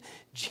in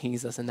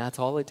Jesus, and that's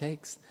all it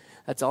takes.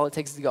 That's all it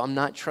takes to go, I'm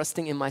not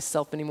trusting in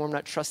myself anymore. I'm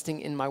not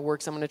trusting in my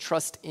works. I'm going to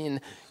trust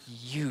in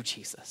you,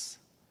 Jesus.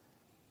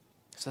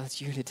 So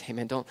that's you today,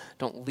 man.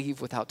 Don't leave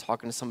without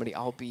talking to somebody.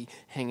 I'll be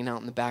hanging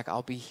out in the back.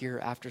 I'll be here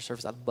after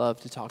service. I'd love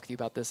to talk to you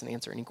about this and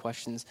answer any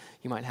questions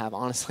you might have.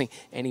 Honestly,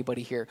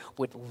 anybody here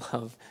would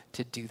love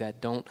to do that.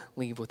 Don't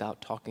leave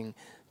without talking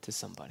to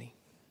somebody.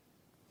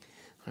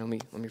 Let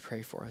me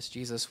pray for us.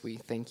 Jesus, we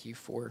thank you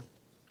for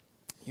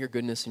your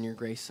goodness and your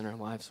grace in our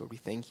lives. Lord, we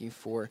thank you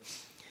for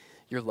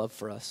your love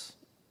for us.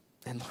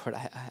 And Lord,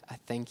 I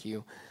thank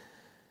you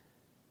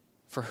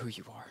for who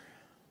you are.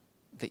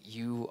 That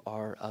you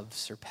are of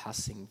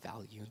surpassing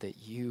value, that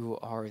you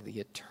are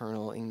the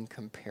eternal,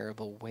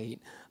 incomparable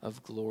weight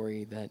of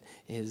glory that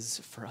is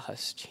for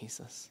us,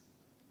 Jesus.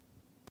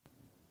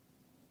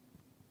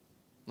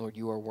 Lord,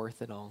 you are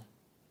worth it all,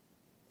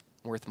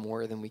 worth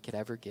more than we could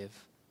ever give.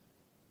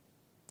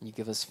 You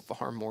give us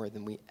far more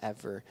than we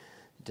ever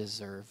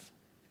deserve.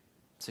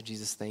 So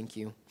Jesus, thank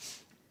you.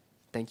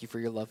 Thank you for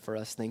your love for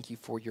us. Thank you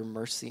for your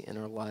mercy in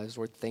our lives.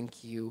 Lord,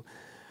 thank you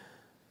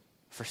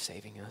for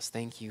saving us.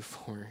 Thank you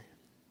for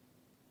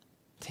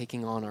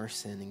taking on our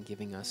sin and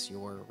giving us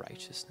your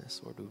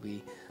righteousness. Lord, would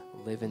we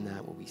live in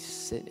that? Would we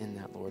sit in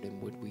that, Lord? And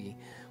would we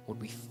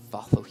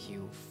follow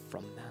you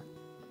from that?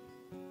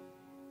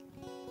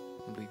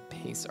 Would we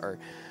base our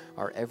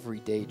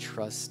everyday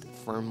trust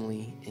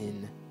firmly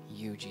in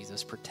you,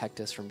 Jesus?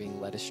 Protect us from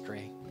being led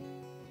astray.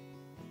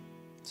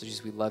 So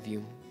Jesus, we love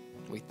you.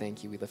 We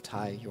thank you. We lift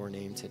high your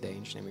name today.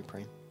 In your name we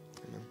pray.